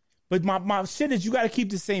wait. But my shit is you got to keep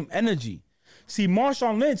the same energy. See,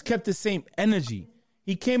 Marshawn Lynch kept the same energy.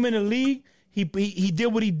 He came in the league. He did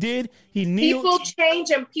what he did. He kneeled. People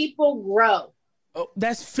change and people grow. Oh,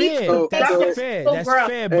 that's fair. That's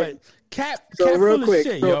fair. But Cap real full quick,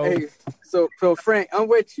 of shit, yo. Hey, so Frank, I'm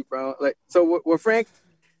with you, bro. Like, so with Frank,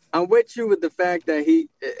 I'm with you with the fact that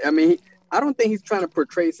I don't think he's trying to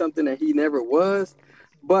portray something that he never was,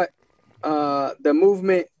 but the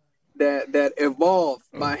movement that evolved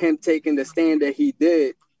by him taking the stand that he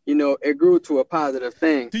did, you know, it grew to a positive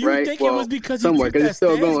thing. Do you think it was because he took that it's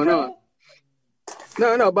still stance, going bro?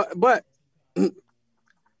 on? No, but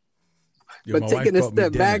Yo, but taking a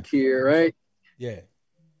step back here, right? Yeah.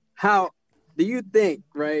 How do you think,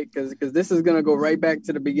 right? Because this is gonna go right back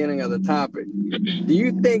to the beginning of the topic. Do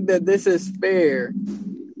you think that this is fair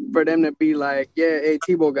for them to be like, yeah, hey,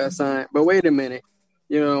 Tebow got signed, but wait a minute,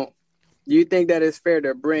 you know? Do you think that it's fair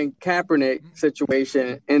to bring Kaepernick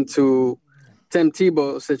situation into Tim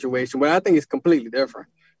Tebow's situation? Well, I think it's completely different.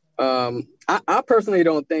 I personally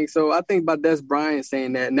don't think so. I think by Des Bryant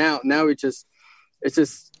saying that now it's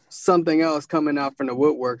just something else coming out from the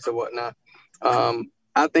woodworks or whatnot.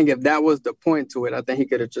 I think if that was the point to it, I think he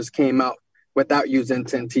could have just came out without using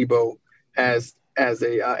Tim Tebow as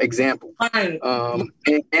a example. And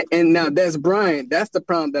now Des Bryant, that's the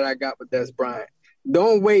problem that I got with Des Bryant.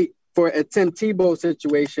 Don't wait for a Tim Tebow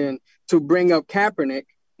situation to bring up Kaepernick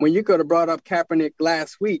when you could have brought up Kaepernick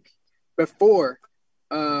last week before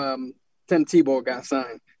Tim Tebow got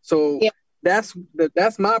signed. So that's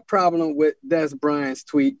my problem with Des Bryant's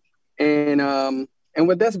tweet and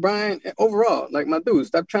with Des Bryant overall. Like, my dude,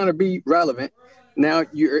 stop trying to be relevant. Now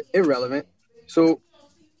you're irrelevant. So,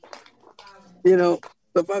 you know,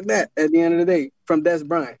 the fuck that at the end of the day from Des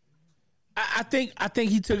Bryant. I think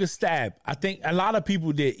he took a stab. I think a lot of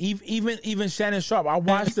people did. Even Shannon Sharp. I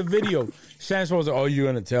watched the video. Shannon Sharp was like, "Oh, you're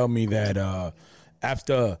gonna tell me that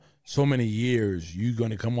after so many years, you're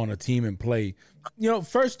gonna come on a team and play?" You know,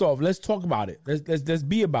 first off, let's talk about it. Let's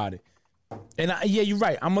be about it. And yeah, you're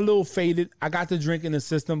right. I'm a little faded. I got the drink in the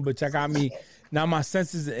system, but check out me Now my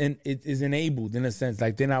senses is enabled in a sense,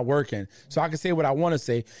 like they're not working. So I can say what I want to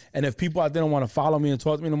say. And if people out there don't want to follow me and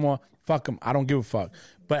talk to me no more, fuck them. I don't give a fuck.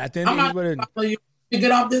 But at the end I'm of the not follow you. You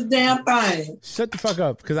get off this damn thing. shut the fuck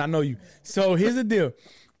up, because I know you. So here's the deal.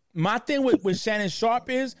 My thing with Shannon Sharp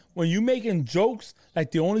is when you making jokes,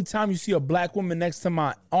 like the only time you see a black woman next to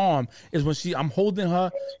my arm is when I'm holding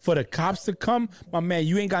her for the cops to come. My man,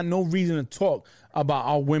 you ain't got no reason to talk about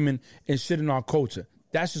our women and shit in our culture.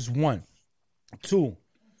 That's just one. Two,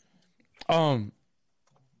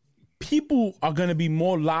 people are gonna be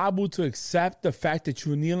more liable to accept the fact that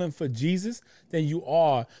you're kneeling for Jesus than you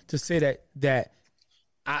are to say that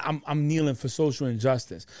I'm kneeling for social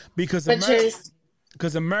injustice, because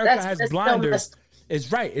America has blinders.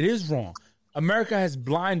 It's right. It is wrong. America has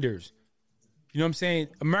blinders. You know what I'm saying?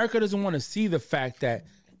 America doesn't want to see the fact that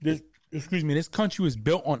this country was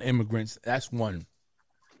built on immigrants. That's one.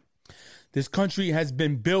 This country has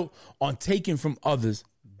been built on taking from others.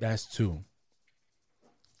 That's two.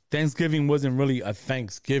 Thanksgiving wasn't really a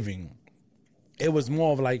Thanksgiving. It was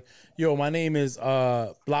more of like, yo, my name is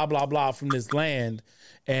blah, blah, blah from this land,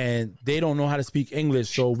 and they don't know how to speak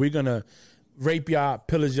English, so we're going to rape y'all,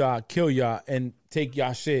 pillage y'all, kill y'all, and take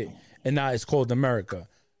y'all shit, and now it's called America.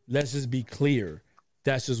 Let's just be clear.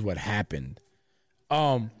 That's just what happened.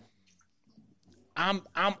 I'm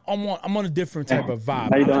on a different type of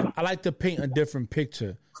vibe. I like to paint a different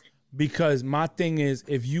picture, because my thing is,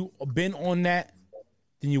 if you been on that,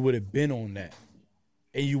 then you would have been on that,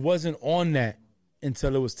 and you wasn't on that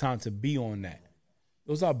until it was time to be on that.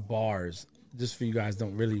 Those are bars. Just for you guys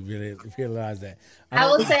don't really realize that. I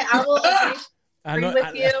will say I will agree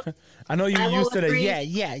with you. I know you're used to the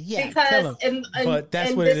yeah. Because but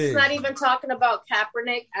that's what this it is. is not even talking about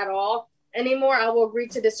Kaepernick at all anymore. I will agree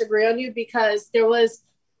to disagree on you, because there was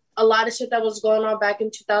a lot of shit that was going on back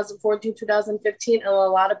in 2014, 2015, and a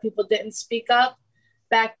lot of people didn't speak up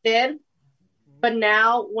back then. But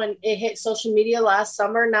now when it hit social media last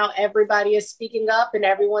summer, now everybody is speaking up and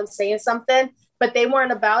everyone's saying something. But they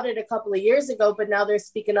weren't about it a couple of years ago, but now they're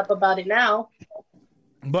speaking up about it now.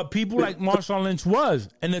 But people like Marshawn Lynch was.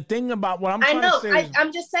 And the thing about what I'm trying to say is,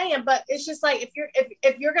 I'm just saying, but it's just like,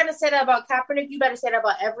 if you're going to say that about Kaepernick, you better say that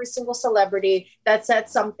about every single celebrity that said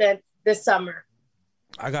something this summer.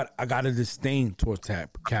 I got a disdain towards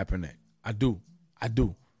Kaepernick. I do.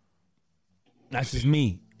 That's just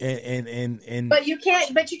me. And but you can't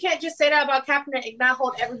just say that about Kaepernick and not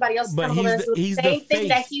hold everybody else accountable. He's the same thing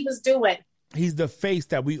that he was doing. He's the face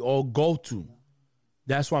that we all go to.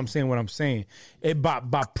 That's why I'm saying what I'm saying.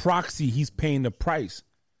 By proxy, he's paying the price.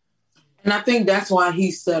 And I think that's why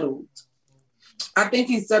he settled. I think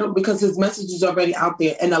he settled because his message is already out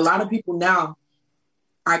there. And a lot of people now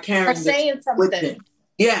are saying something.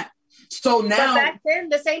 Yeah. So now. But back then,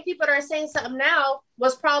 the same people that are saying something now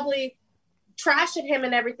was probably trashing him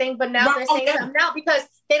and everything. But now they're saying something now because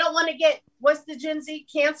they don't want to get what's the Gen Z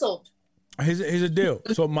canceled. Here's a deal.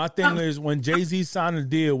 So my thing is, when Jay-Z signed a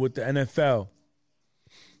deal with the NFL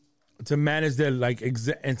to manage their like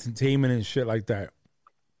entertainment and shit like that,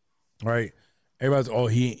 right?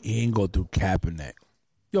 Everybody's, he ain't go through Kaepernick.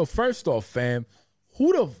 Yo, first off, fam,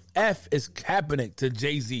 who the F is Kaepernick to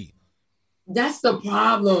Jay-Z? That's the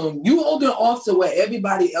problem. You holding off to what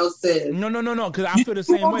everybody else says. No, because I feel the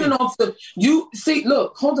same way. Off to,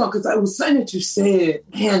 look, hold on, because I was something that you said,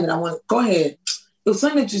 man, that I want. Go ahead. It was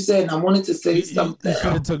something that you said, and I wanted to say something. You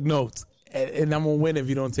should have took notes, and I'm gonna win if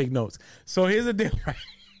you don't take notes. So here's the deal, right?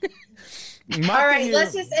 All right,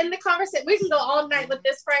 let's just end the conversation. We can go all night with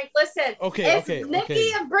this, Frank. Listen, it's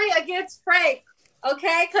Nikki and Bree against Frank,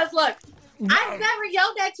 okay? Because look, I've never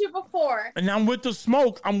yelled at you before, and I'm with the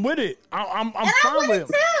smoke. I'm with it. I'm fine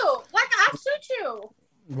with it too. Like I'll shoot you.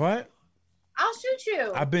 What? I'll shoot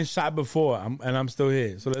you. I've been shot before, and I'm still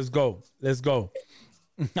here. So let's go.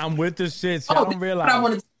 I'm with this shit. So I don't realize. What I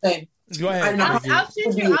wanted to say. Go ahead. I'll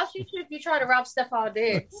shoot you. I'll shoot you if you try to rob Stephon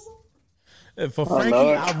Diggs. For Frankie,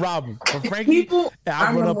 I'll rob him. For Frankie,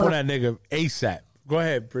 I'll run up on that nigga ASAP. Go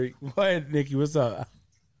ahead, Bree. Go ahead, Nikki. What's up?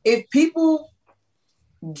 If people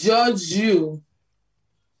judge you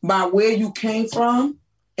by where you came from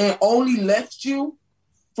and only left you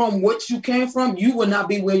from what you came from, you will not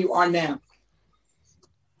be where you are now.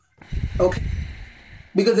 Okay?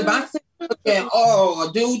 Because if I say,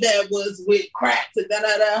 a dude that was with crack,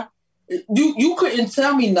 you couldn't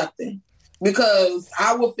tell me nothing. Because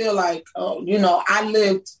I would feel like,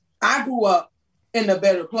 I grew up in a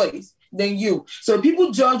better place than you. So if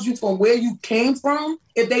people judge you from where you came from,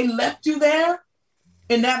 if they left you there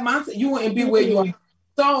in that mindset, you wouldn't be where you are.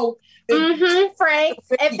 So, Frank,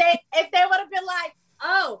 if they would have been like,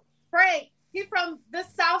 oh, Frank, he's from the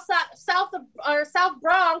South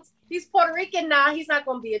Bronx, He's Puerto Rican now. He's not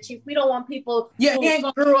going to be a chief. We don't want people Yeah, who he ain't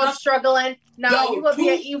gonna grew up struggling. No, Yo, he will be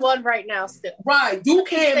an Duke- E1 right now still. Right. Duke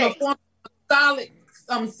can't even Thanks. form a solid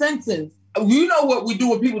sentence. You know what we do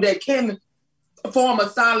with people that can form a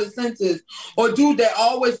solid sentence, or dude that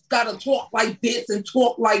always gotta talk like this and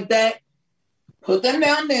talk like that. Put them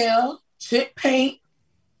down there, chip paint,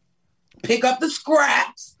 pick up the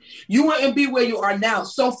scraps. You wouldn't be where you are now.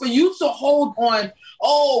 So for you to hold on,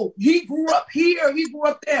 oh, he grew up here, he grew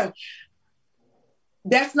up there.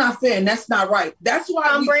 That's not fair and that's not right. That's why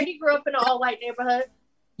Tom we Brady grew up in an all-white neighborhood.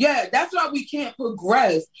 Yeah, that's why we can't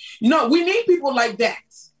progress. You know, we need people like that.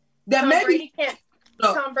 That Tom maybe Brady can't.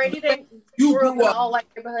 No. Tom Brady didn't You grew up in grew an up- all-white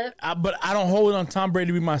neighborhood. But I don't hold on Tom Brady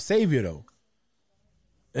to be my savior though.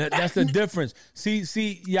 That's the difference.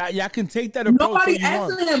 See, y'all can take that approach. nobody if you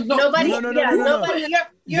want. asking him. No, Nobody, no, no, yeah, no, no, no. nobody.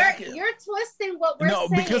 You're twisting what we're No,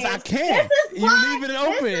 saying. because I can't. This is You why, leave it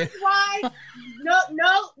open. This is why.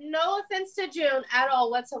 No offense to June at all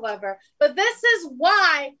whatsoever. But this is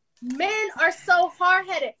why men are so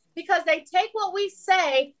hard-headed, because they take what we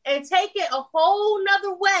say and take it a whole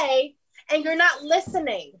nother way, and you're not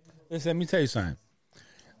listening. Listen, let me tell you something.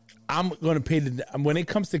 I'm gonna pay when it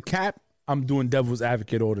comes to cap. I'm doing devil's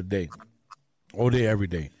advocate all day, every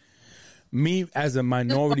day. Me as a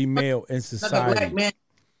minority male in Like a society, black man.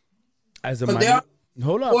 as a But they are-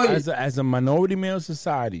 hold up, as a minority male in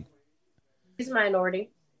society, He's a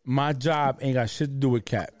minority. my job ain't got shit to do with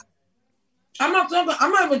cap. I'm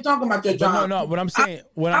not even talking about your But job. no. What I'm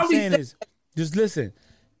saying is, just listen.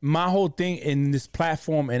 My whole thing in this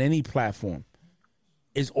platform and any platform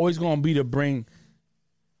is always going to be to bring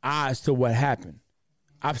eyes to what happened.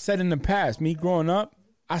 I've said in the past, me growing up,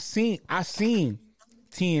 I seen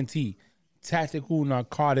TNT, Tactical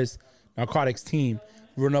Narcotics Team,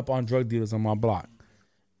 run up on drug dealers on my block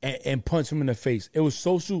and punch them in the face. It was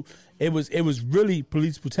social. It was really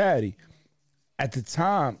police brutality. At the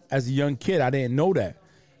time, as a young kid, I didn't know that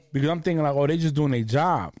because I'm thinking like, oh, they just doing their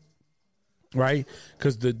job, right?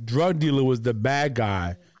 Because the drug dealer was the bad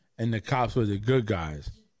guy and the cops were the good guys.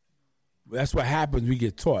 That's what happens. We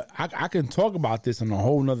get taught. I can talk about this on a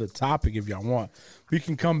whole nother topic if y'all want. We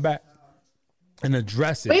can come back and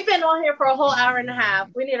address it. We've been on here for a whole hour and a half.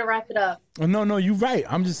 We need to wrap it up. Oh, no, you're right.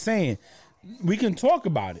 I'm just saying we can talk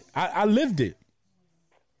about it. I lived it.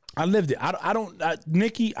 I don't,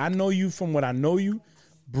 Nikki, I know you from what I know you.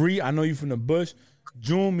 Bree, I know you from the bush.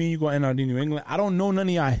 June, me, you going to end up in New England. I don't know none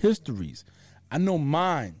of y'all histories. I know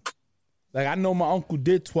mine. Like, I know my uncle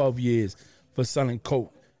did 12 years for selling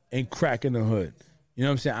coke and crack in the hood. You know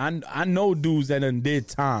what I'm saying? I know dudes that done did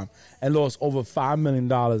time and lost over $5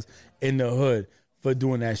 million in the hood for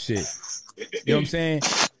doing that shit. You know what I'm saying?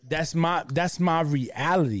 That's my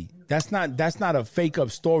reality. That's not a fake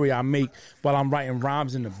up story I make while I'm writing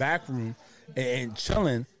rhymes in the back room and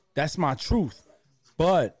chilling. That's my truth.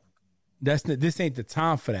 But this ain't the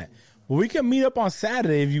time for that. Well, we can meet up on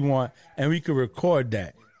Saturday if you want, and we can record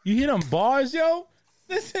that. You hear them bars, yo?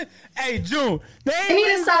 Listen, hey, June, they ain't You need to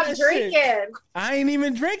written stop that drinking. shit. I ain't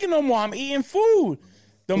even drinking no more. I'm eating food.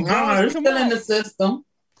 Them No, bars it's come still in on. the system.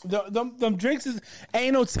 Them drinks is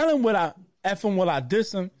ain't no telling what I F them, will I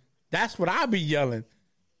diss them. That's what I be yelling.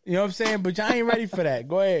 You know what I'm saying? But y'all ain't ready for that.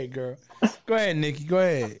 Go ahead, girl. Go ahead, Nikki. Go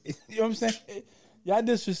ahead. You know what I'm saying? Y'all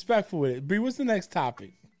disrespectful with it. Bree, what's the next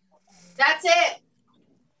topic? That's it.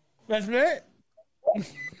 That's it?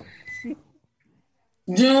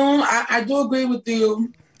 June, I do agree with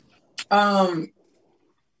you.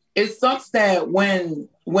 It sucks that when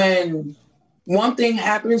one thing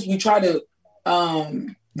happens, we try to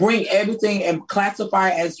bring everything and classify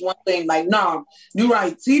as one thing. Like, no, you're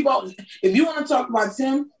right. Tebow, if you want to talk about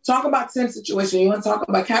Tim, talk about Tim's situation. You want to talk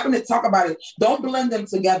about Kaepernick, talk about it. Don't blend them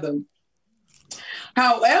together.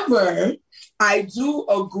 However, I do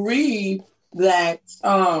agree that,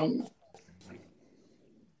 I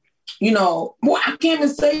can't even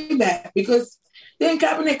say that because then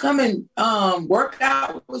Kaepernick come and work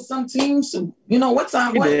out with some teams. What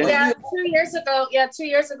time? Yeah, 2 years ago. Yeah, 2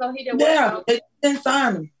 years ago he did work Yeah, out. they didn't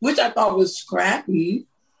sign him, which I thought was scrappy.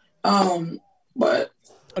 But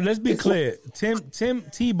Let's be clear. Tim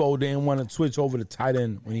Tebow didn't want to switch over to tight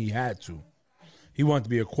end when he had to. He wanted to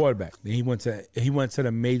be a quarterback. Then he went to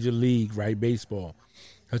the major league, right, baseball,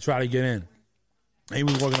 to try to get in. He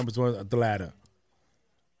was working up the ladder.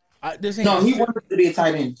 he wanted to be a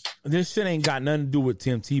tight end. This shit ain't got nothing to do with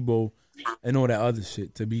Tim Tebow and all that other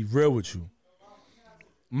shit. To be real with you,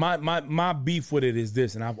 my beef with it is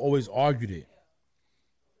this, and I've always argued it.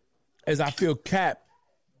 As I feel Cap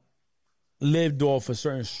lived off a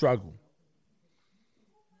certain struggle,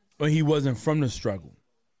 but he wasn't from the struggle.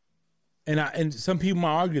 And some people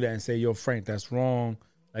might argue that and say, "Yo, Frank, that's wrong.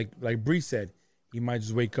 Like Bree said, he might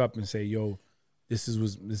just wake up and say, "Yo, this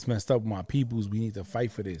messed up with my peoples. We need to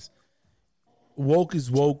fight for this." Woke is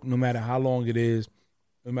woke, no matter how long it is,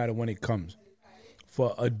 no matter when it comes.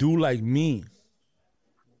 For a dude like me,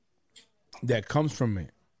 that comes from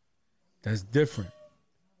it, that's different.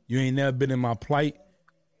 You ain't never been in my plight.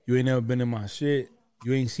 You ain't never been in my shit.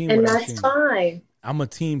 You ain't seen And what I've that's seen. fine. I'm a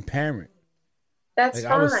teen parent. That's Like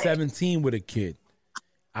fine. I was 17 with a kid.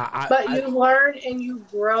 But you learn and you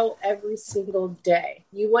grow every single day.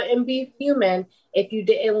 You wouldn't be human if you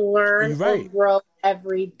didn't learn You're right. or grow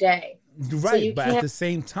every day. You're So right, you but at can't- the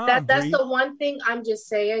same time, That's Bree, the one thing I'm just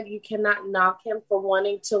saying. You cannot knock him for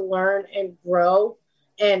wanting to learn and grow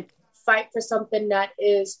and fight for something that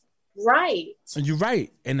is right. you're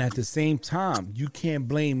right. And at the same time, you can't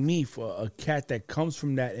blame me for a cat that comes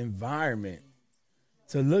from that environment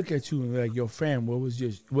to look at you and be like, "Yo, fam,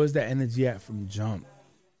 where's that energy at from jump?"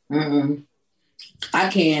 I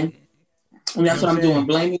can. And that's what I'm doing.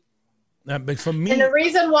 Blaming. But for me, And the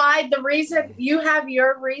reason you have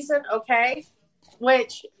your reason, okay,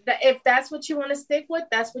 which if that's what you want to stick with,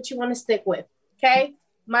 that's what you want to stick with, okay?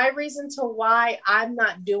 My reason to why I'm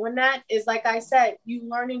not doing that is, like I said, you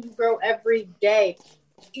learn and you grow every day.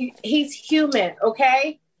 He's human,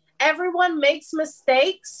 okay? Everyone makes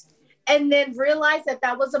mistakes and then realize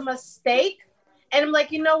that was a mistake. And I'm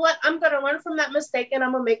like, you know what? I'm going to learn from that mistake and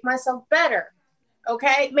I'm going to make myself better.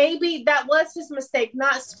 Okay, maybe that was his mistake,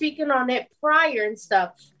 not speaking on it prior and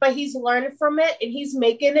stuff, but he's learning from it and he's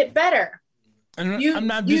making it better. And I'm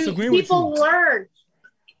not disagreeing with you. People learn.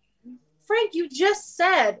 Frank, you just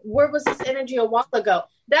said, where was this energy a while ago?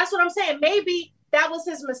 That's what I'm saying. Maybe that was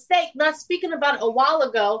his mistake, not speaking about it a while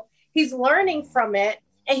ago. He's learning from it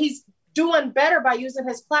and he's doing better by using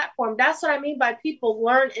his platform. That's what I mean by people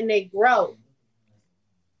learn and they grow.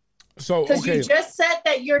 So, Because okay. you just said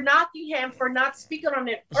that you're knocking him for not speaking on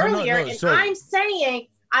it earlier, and I'm saying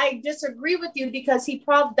I disagree with you because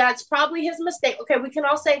that's probably his mistake. Okay, we can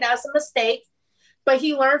all say that's a mistake, but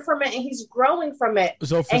he learned from it and he's growing from it.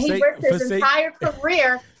 So and he risked his entire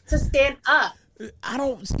career to stand up. I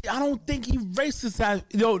don't think he racist.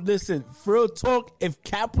 Yo, listen, for real talk, if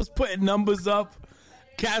Cap was putting numbers up,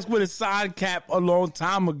 Cap would have signed Cap a long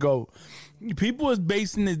time ago. People is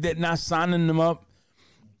basing it that not signing them up.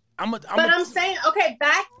 I'm saying, okay,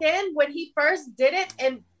 back then when he first did it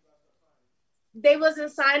and they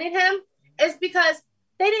wasn't signing him, it's because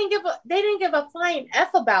they didn't give a flying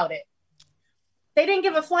F about it. They didn't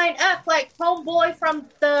give a flying F. Like homeboy from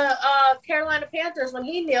the Carolina Panthers, when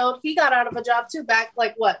he kneeled, he got out of a job too back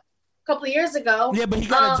a couple of years ago. Yeah, but he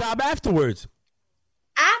got a job afterwards.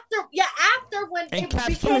 After when and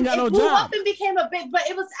it blew up and became a big, but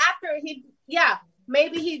it was after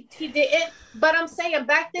maybe he didn't, but I'm saying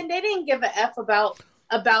back then they didn't give a F about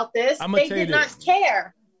this. They did not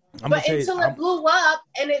care. But until it blew up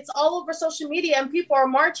and it's all over social media and people are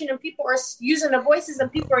marching and people are using their voices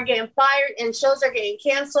and people are getting fired and shows are getting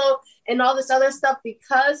canceled and all this other stuff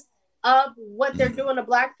because of what they're doing to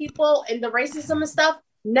black people and the racism and stuff.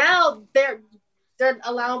 Now they're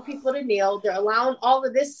allowing people to kneel. They're allowing all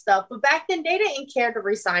of this stuff. But back then, they didn't care to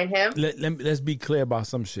re-sign him. Let's be clear about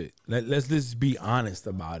some shit. Let's just be honest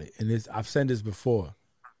about it. And I've said this before.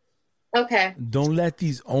 Okay. Don't let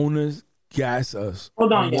these owners gas us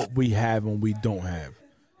on what we have and we don't have.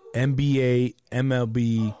 NBA,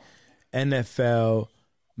 MLB, NFL,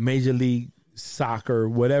 Major League Soccer,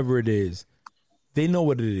 whatever it is. They know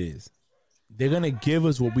what it is. They're going to give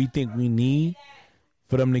us what we think we need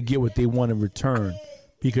for them to get what they want in return,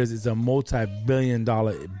 because it's a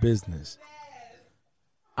multi-billion-dollar business.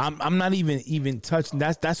 I'm not even touching.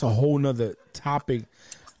 That's a whole nother topic.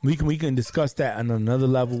 We can discuss that on another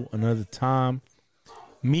level, another time.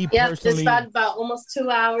 Me personally, it's about almost 2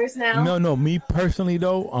 hours now. No. Me personally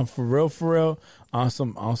though, I'm for real, on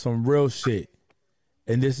some real shit.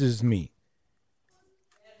 And this is me.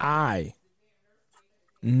 I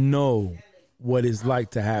know what it's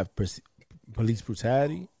like to have police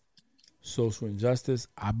brutality, social injustice.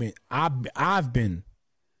 I've been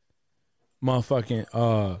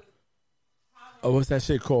motherfucking what's that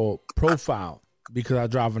shit called? Profiled because I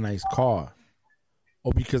drive a nice car,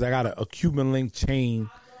 or because I got a Cuban link chain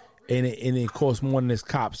and it costs more than this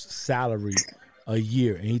cop's salary a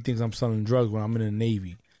year, and he thinks I'm selling drugs when I'm in the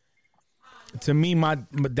Navy. To me,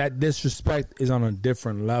 that disrespect is on a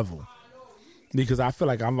different level, because I feel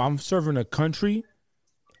like I'm serving a country.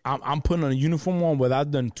 I'm putting on a uniform on, whether I've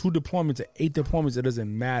done 2 deployments or 8 deployments, it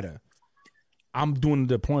doesn't matter. I'm doing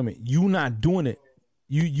the deployment. You not doing it.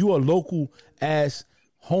 You a local ass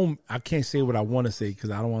home. I can't say what I want to say because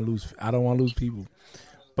I don't want to lose people.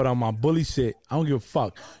 But on my bully shit, I don't give a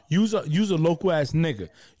fuck. Use a local ass nigga.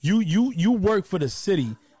 You work for the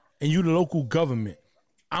city and you the local government.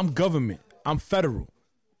 I'm government. I'm federal.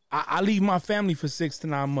 I leave my family for 6 to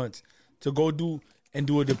 9 months to go do a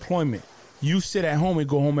deployment. You sit at home and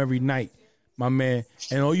go home every night, my man.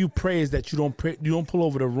 And all you pray is that you don't pull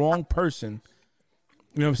over the wrong person.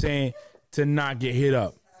 You know what I'm saying? To not get hit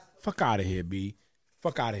up. Fuck out of here, B.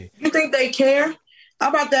 Fuck out of here. You think they care? How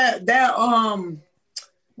about that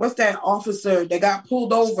what's that officer that got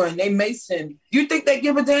pulled over and they maced him? You think they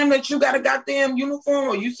give a damn that you got a goddamn uniform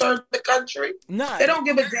or you serve the country? Nah, they don't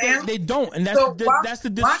give a damn. They don't, and that's the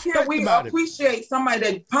disrespect why can't we about appreciate somebody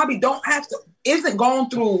that probably isn't going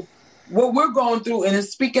through what we're going through and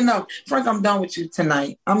is speaking up? Frank, I'm done with you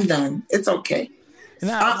tonight. I'm done. It's okay. I'm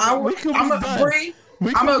gonna agree.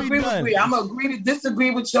 I'm gonna agree with you. I'm gonna agree to disagree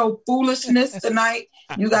with your foolishness tonight.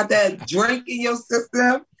 You got that drink in your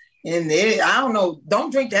system. And I don't know.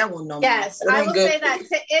 Don't drink that one no more. Yes, I will say that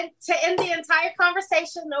to end the entire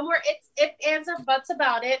conversation. No more ifs, ands, or buts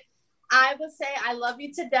about it. I would say I love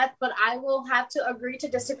you to death, but I will have to agree to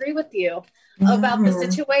disagree with you about the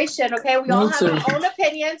situation. Okay, we all have our own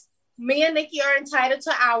opinions. Me and Nikki are entitled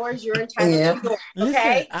to ours. You're entitled to yours.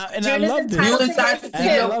 Okay, and I love this. You're entitled to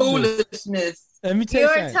your foolishness. Let me tell you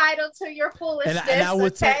something. You're entitled to your foolishness. And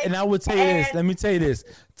I would tell you this. Let me tell you this.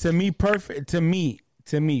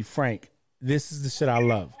 To me, Frank, this is the shit I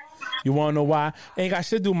love. You want to know why? Ain't got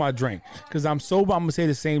shit to do with my drink. Because I'm sober, I'm going to say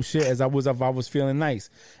the same shit as I was if I was feeling nice.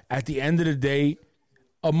 At the end of the day,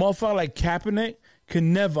 a motherfucker like Kaepernick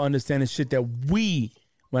can never understand the shit that we,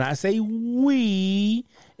 when I say we,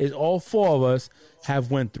 is all 4 of us,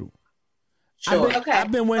 have went through. Sure.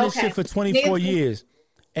 I've been wearing this shit for 24 years.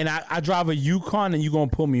 And I drive a Yukon and you gonna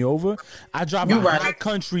pull me over. I drive high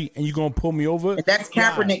country and you gonna pull me over. And that's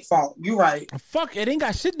Kaepernick's fault. You right. Fuck, it ain't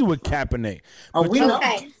got shit to do with Kaepernick. Oh, we know.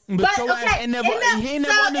 He ain't never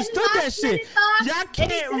understood that shit. Y'all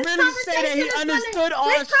can't really say that he understood our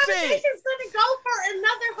shit. This conversation's gonna go for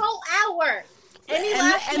another whole hour.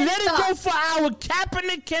 And let it go for our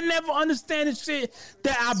Kaepernick can never understand the shit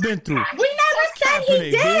that I've been through. We never said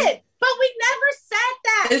he did, but we never said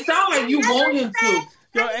that. It sounds like you want him to.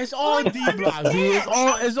 Yo, it's all D block, B. It's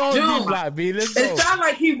all D block, B. Let's go. It sounds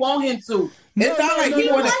like he want him to. It sounds like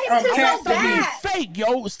he want him to be fake,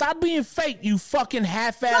 yo. Stop being fake, you fucking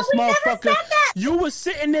half-ass motherfucker. You was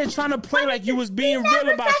sitting there trying to play like you was being real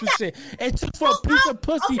about some shit. It took for a piece of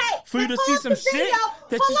pussy for you to see some shit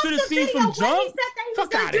that you should have seen from jump.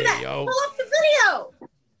 Fuck out of here, yo. Pull up the video.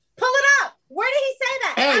 Pull it up. Where did he say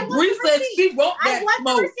that? Hey, Bree said she wrote that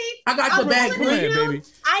smoke. I got your bag, Bree. Baby.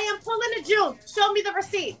 I am pulling a June. Show me the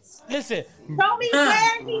receipts. Listen. Show me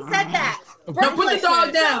where he said that. Now put the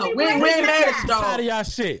dog down. We ain't mad at you, dog. Tired of y'all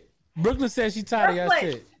shit. Brooklyn says she tired of y'all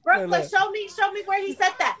shit. Brooklyn, show me where he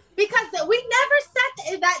said that. Because we never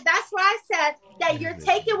said that. That's why I said that you're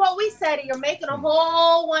taking what we said and you're making a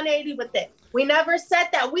whole 180 with it. We never said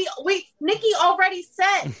that. Nikki already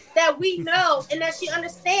said that we know and that she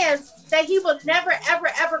understands that he will never, ever,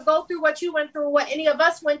 ever go through what you went through, what any of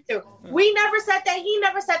us went through. We never said that. He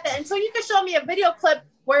never said that. Until you can show me a video clip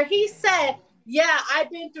where he said, yeah, I've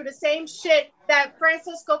been through the same shit that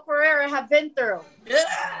Francisco Ferreira have been through.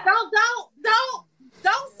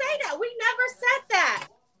 Don't say that. We never said that.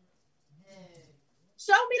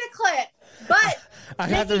 Show me the clip. But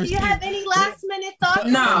Nikki, do you have any last minute thoughts?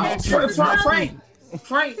 No,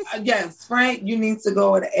 Frank, yes, Frank, you need to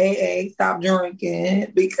go to AA, stop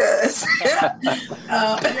drinking because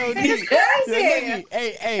it's crazy.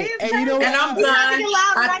 Hey, you know what? And I'm done.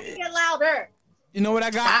 I can get louder. You know what I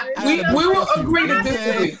got? We will agree to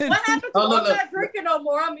disagree. What happened to I'm not drinking no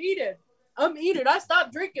more? I'm eating. I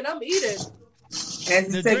stopped drinking. I'm eating.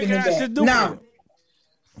 And he's taking it back. No.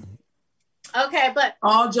 Okay, but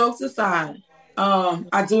all jokes aside,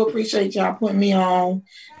 I do appreciate y'all putting me on.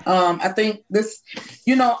 I think this,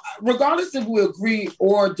 regardless if we agree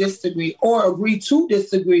or disagree or agree to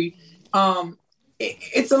disagree,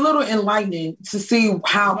 it's a little enlightening to see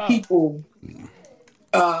how people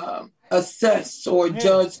assess or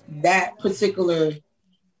judge that particular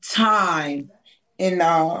time in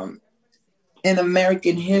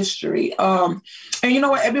American history. And you know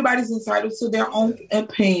what? Everybody's entitled to their own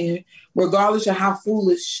opinion, regardless of how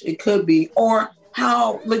foolish it could be or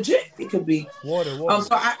how legit it could be. Water. So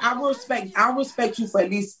I respect you for at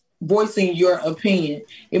least voicing your opinion,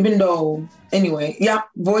 even though,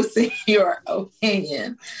 voicing your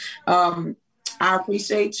opinion. I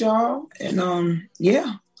appreciate y'all. And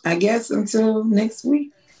I guess until next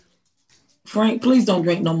week. Frank, please don't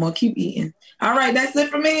drink no more. Keep eating. All right, that's it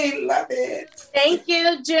for me. Love it. Thank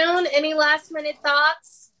you, June. Any last minute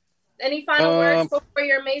thoughts? Any final words before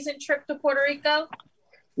your amazing trip to Puerto Rico?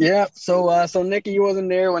 Yeah. So Nikki, you wasn't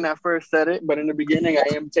there when I first said it, but in the beginning,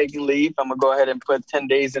 I am taking leave. I'm gonna go ahead and put 10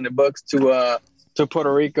 days in the books to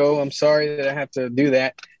Puerto Rico. I'm sorry that I have to do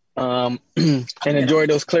that. And enjoy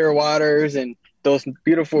those clear waters and those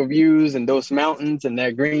beautiful views and those mountains and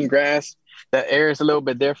that green grass. The air is a little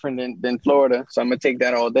bit different than Florida, so I'm gonna take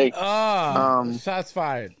that all day. Shots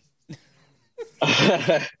fired.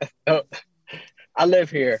 I live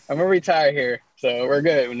here. I'm gonna retire here, so we're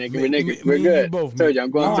good. We're good. Both, told you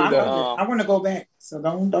I'm going to the. I want to go back, so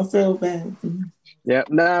don't feel bad. Yeah,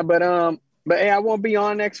 nah, but hey, I won't be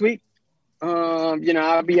on next week. I'll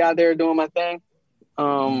be out there doing my thing,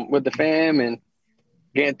 with the fam and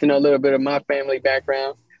getting to know a little bit of my family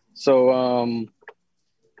background. So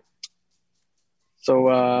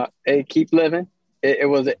hey, keep living. It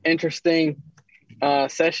was an interesting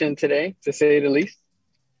session today, to say the least.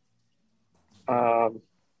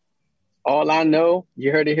 All I know,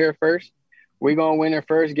 you heard it here first. We're gonna win the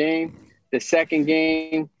first game, the second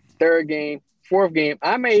game, third game, fourth game.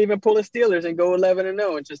 I may even pull the Steelers and go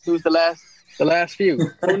 11-0 and just lose the last few.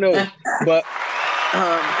 Who knows? But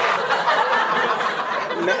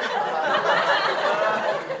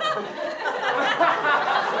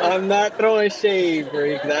I'm not throwing shade,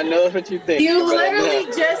 Bree, because I know that's what you think. You literally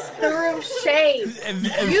just threw shade.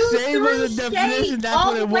 You threw shade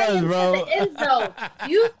all the way into the end zone.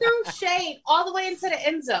 You threw shade all the way into the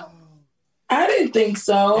end zone. I didn't think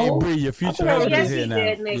so. Hey, Bree, your future husband's here now.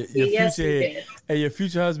 Yes, he did. Hey, your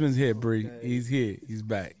future husband's here, Bree. He's here. He's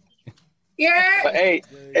back. Yeah. But hey,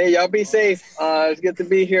 y'all be safe. It's good to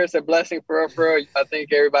be here. It's a blessing for real. I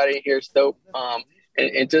think everybody here is dope.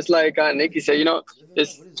 And just like Nikki said,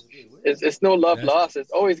 it's no love lost.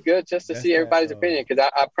 It's always good just to see everybody's opinion, because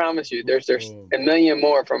I promise you, there's a million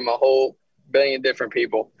more from a whole billion different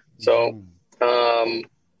people. So, hey,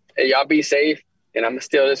 y'all be safe. And I'm gonna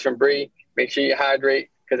steal this from Bree. Make sure you hydrate,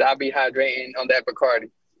 because I'll be hydrating on that Bacardi.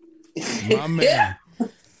 My man.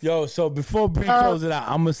 Yo, so before Bree closes it out,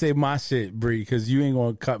 I'm gonna say my shit, Bree, because you ain't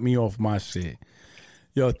gonna cut me off my shit.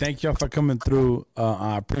 Yo, thank y'all for coming through.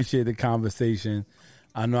 I appreciate the conversation.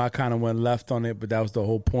 I know I kind of went left on it, but that was the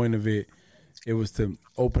whole point of it. It was to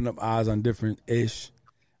open up eyes on different ish.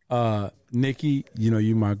 Nikki,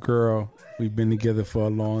 you my girl. We've been together for a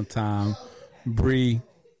long time. Bree,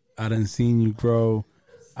 I done seen you grow.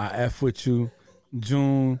 I F with you.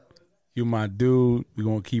 June, you my dude. We're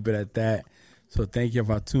gonna keep it at that. So thank you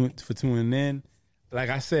for tuning in. Like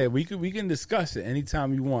I said, we can discuss it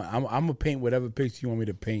anytime you want. I'm gonna paint whatever picture you want me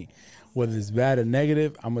to paint, whether it's bad or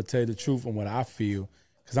negative. I'm gonna tell you the truth on what I feel,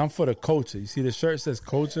 because I'm for the culture. You see, the shirt says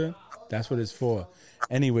culture. That's what it's for.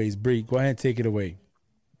 Anyways, Bree, go ahead and take it away.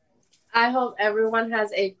 I hope everyone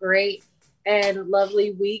has a great and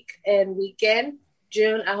lovely week and weekend.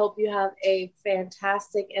 June, I hope you have a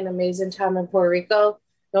fantastic and amazing time in Puerto Rico.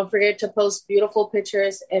 Don't forget to post beautiful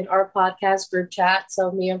pictures in our podcast group chat so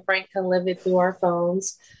me and Frank can live it through our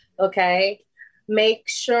phones. Okay. Make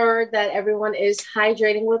sure that everyone is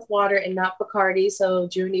hydrating with water and not Bacardi. So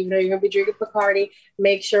June, even though you're going to be drinking Bacardi,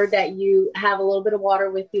 make sure that you have a little bit of water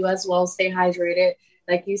with you as well. Stay hydrated.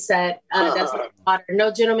 Like you said, that's not water.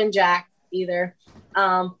 No Gentleman Jack either,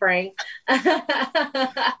 Frank.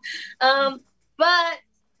 But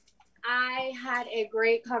I had a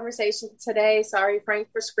great conversation today. Sorry, Frank,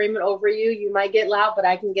 for screaming over you. You might get loud, but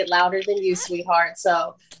I can get louder than you, sweetheart.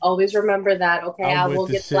 So always remember that, okay? I will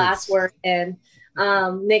get the last word. And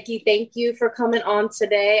Nikki, thank you for coming on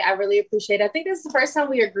today. I really appreciate it. I think this is the first time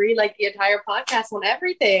we agree like the entire podcast on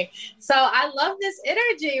everything. So I love this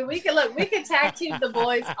energy. We can tag team the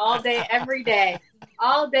boys all day, every day.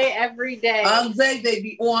 All day, every day. All day,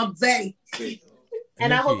 baby. All day.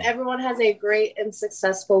 And I hope everyone has a great and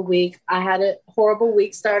successful week. I had a horrible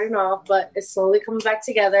week starting off, but it's slowly coming back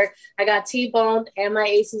together. I got T-boned and my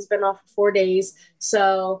AC's been off for 4 days.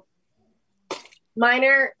 So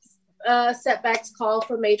minor setbacks call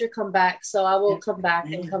for major comeback. So I will come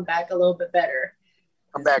back and come back a little bit better.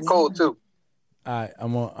 I'm back cold too. All right,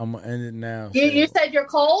 I'm gonna end it now. You said you're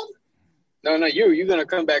cold? No, you're gonna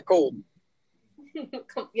come back cold.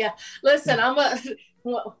 Yeah. Listen,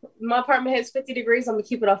 my apartment hits 50 degrees. I'm gonna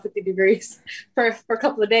keep it off 50 degrees for a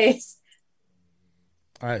couple of days.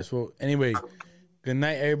 All right. So anyway, good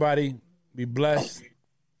night, everybody. Be blessed.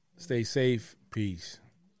 Stay safe. Peace.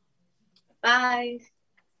 Bye.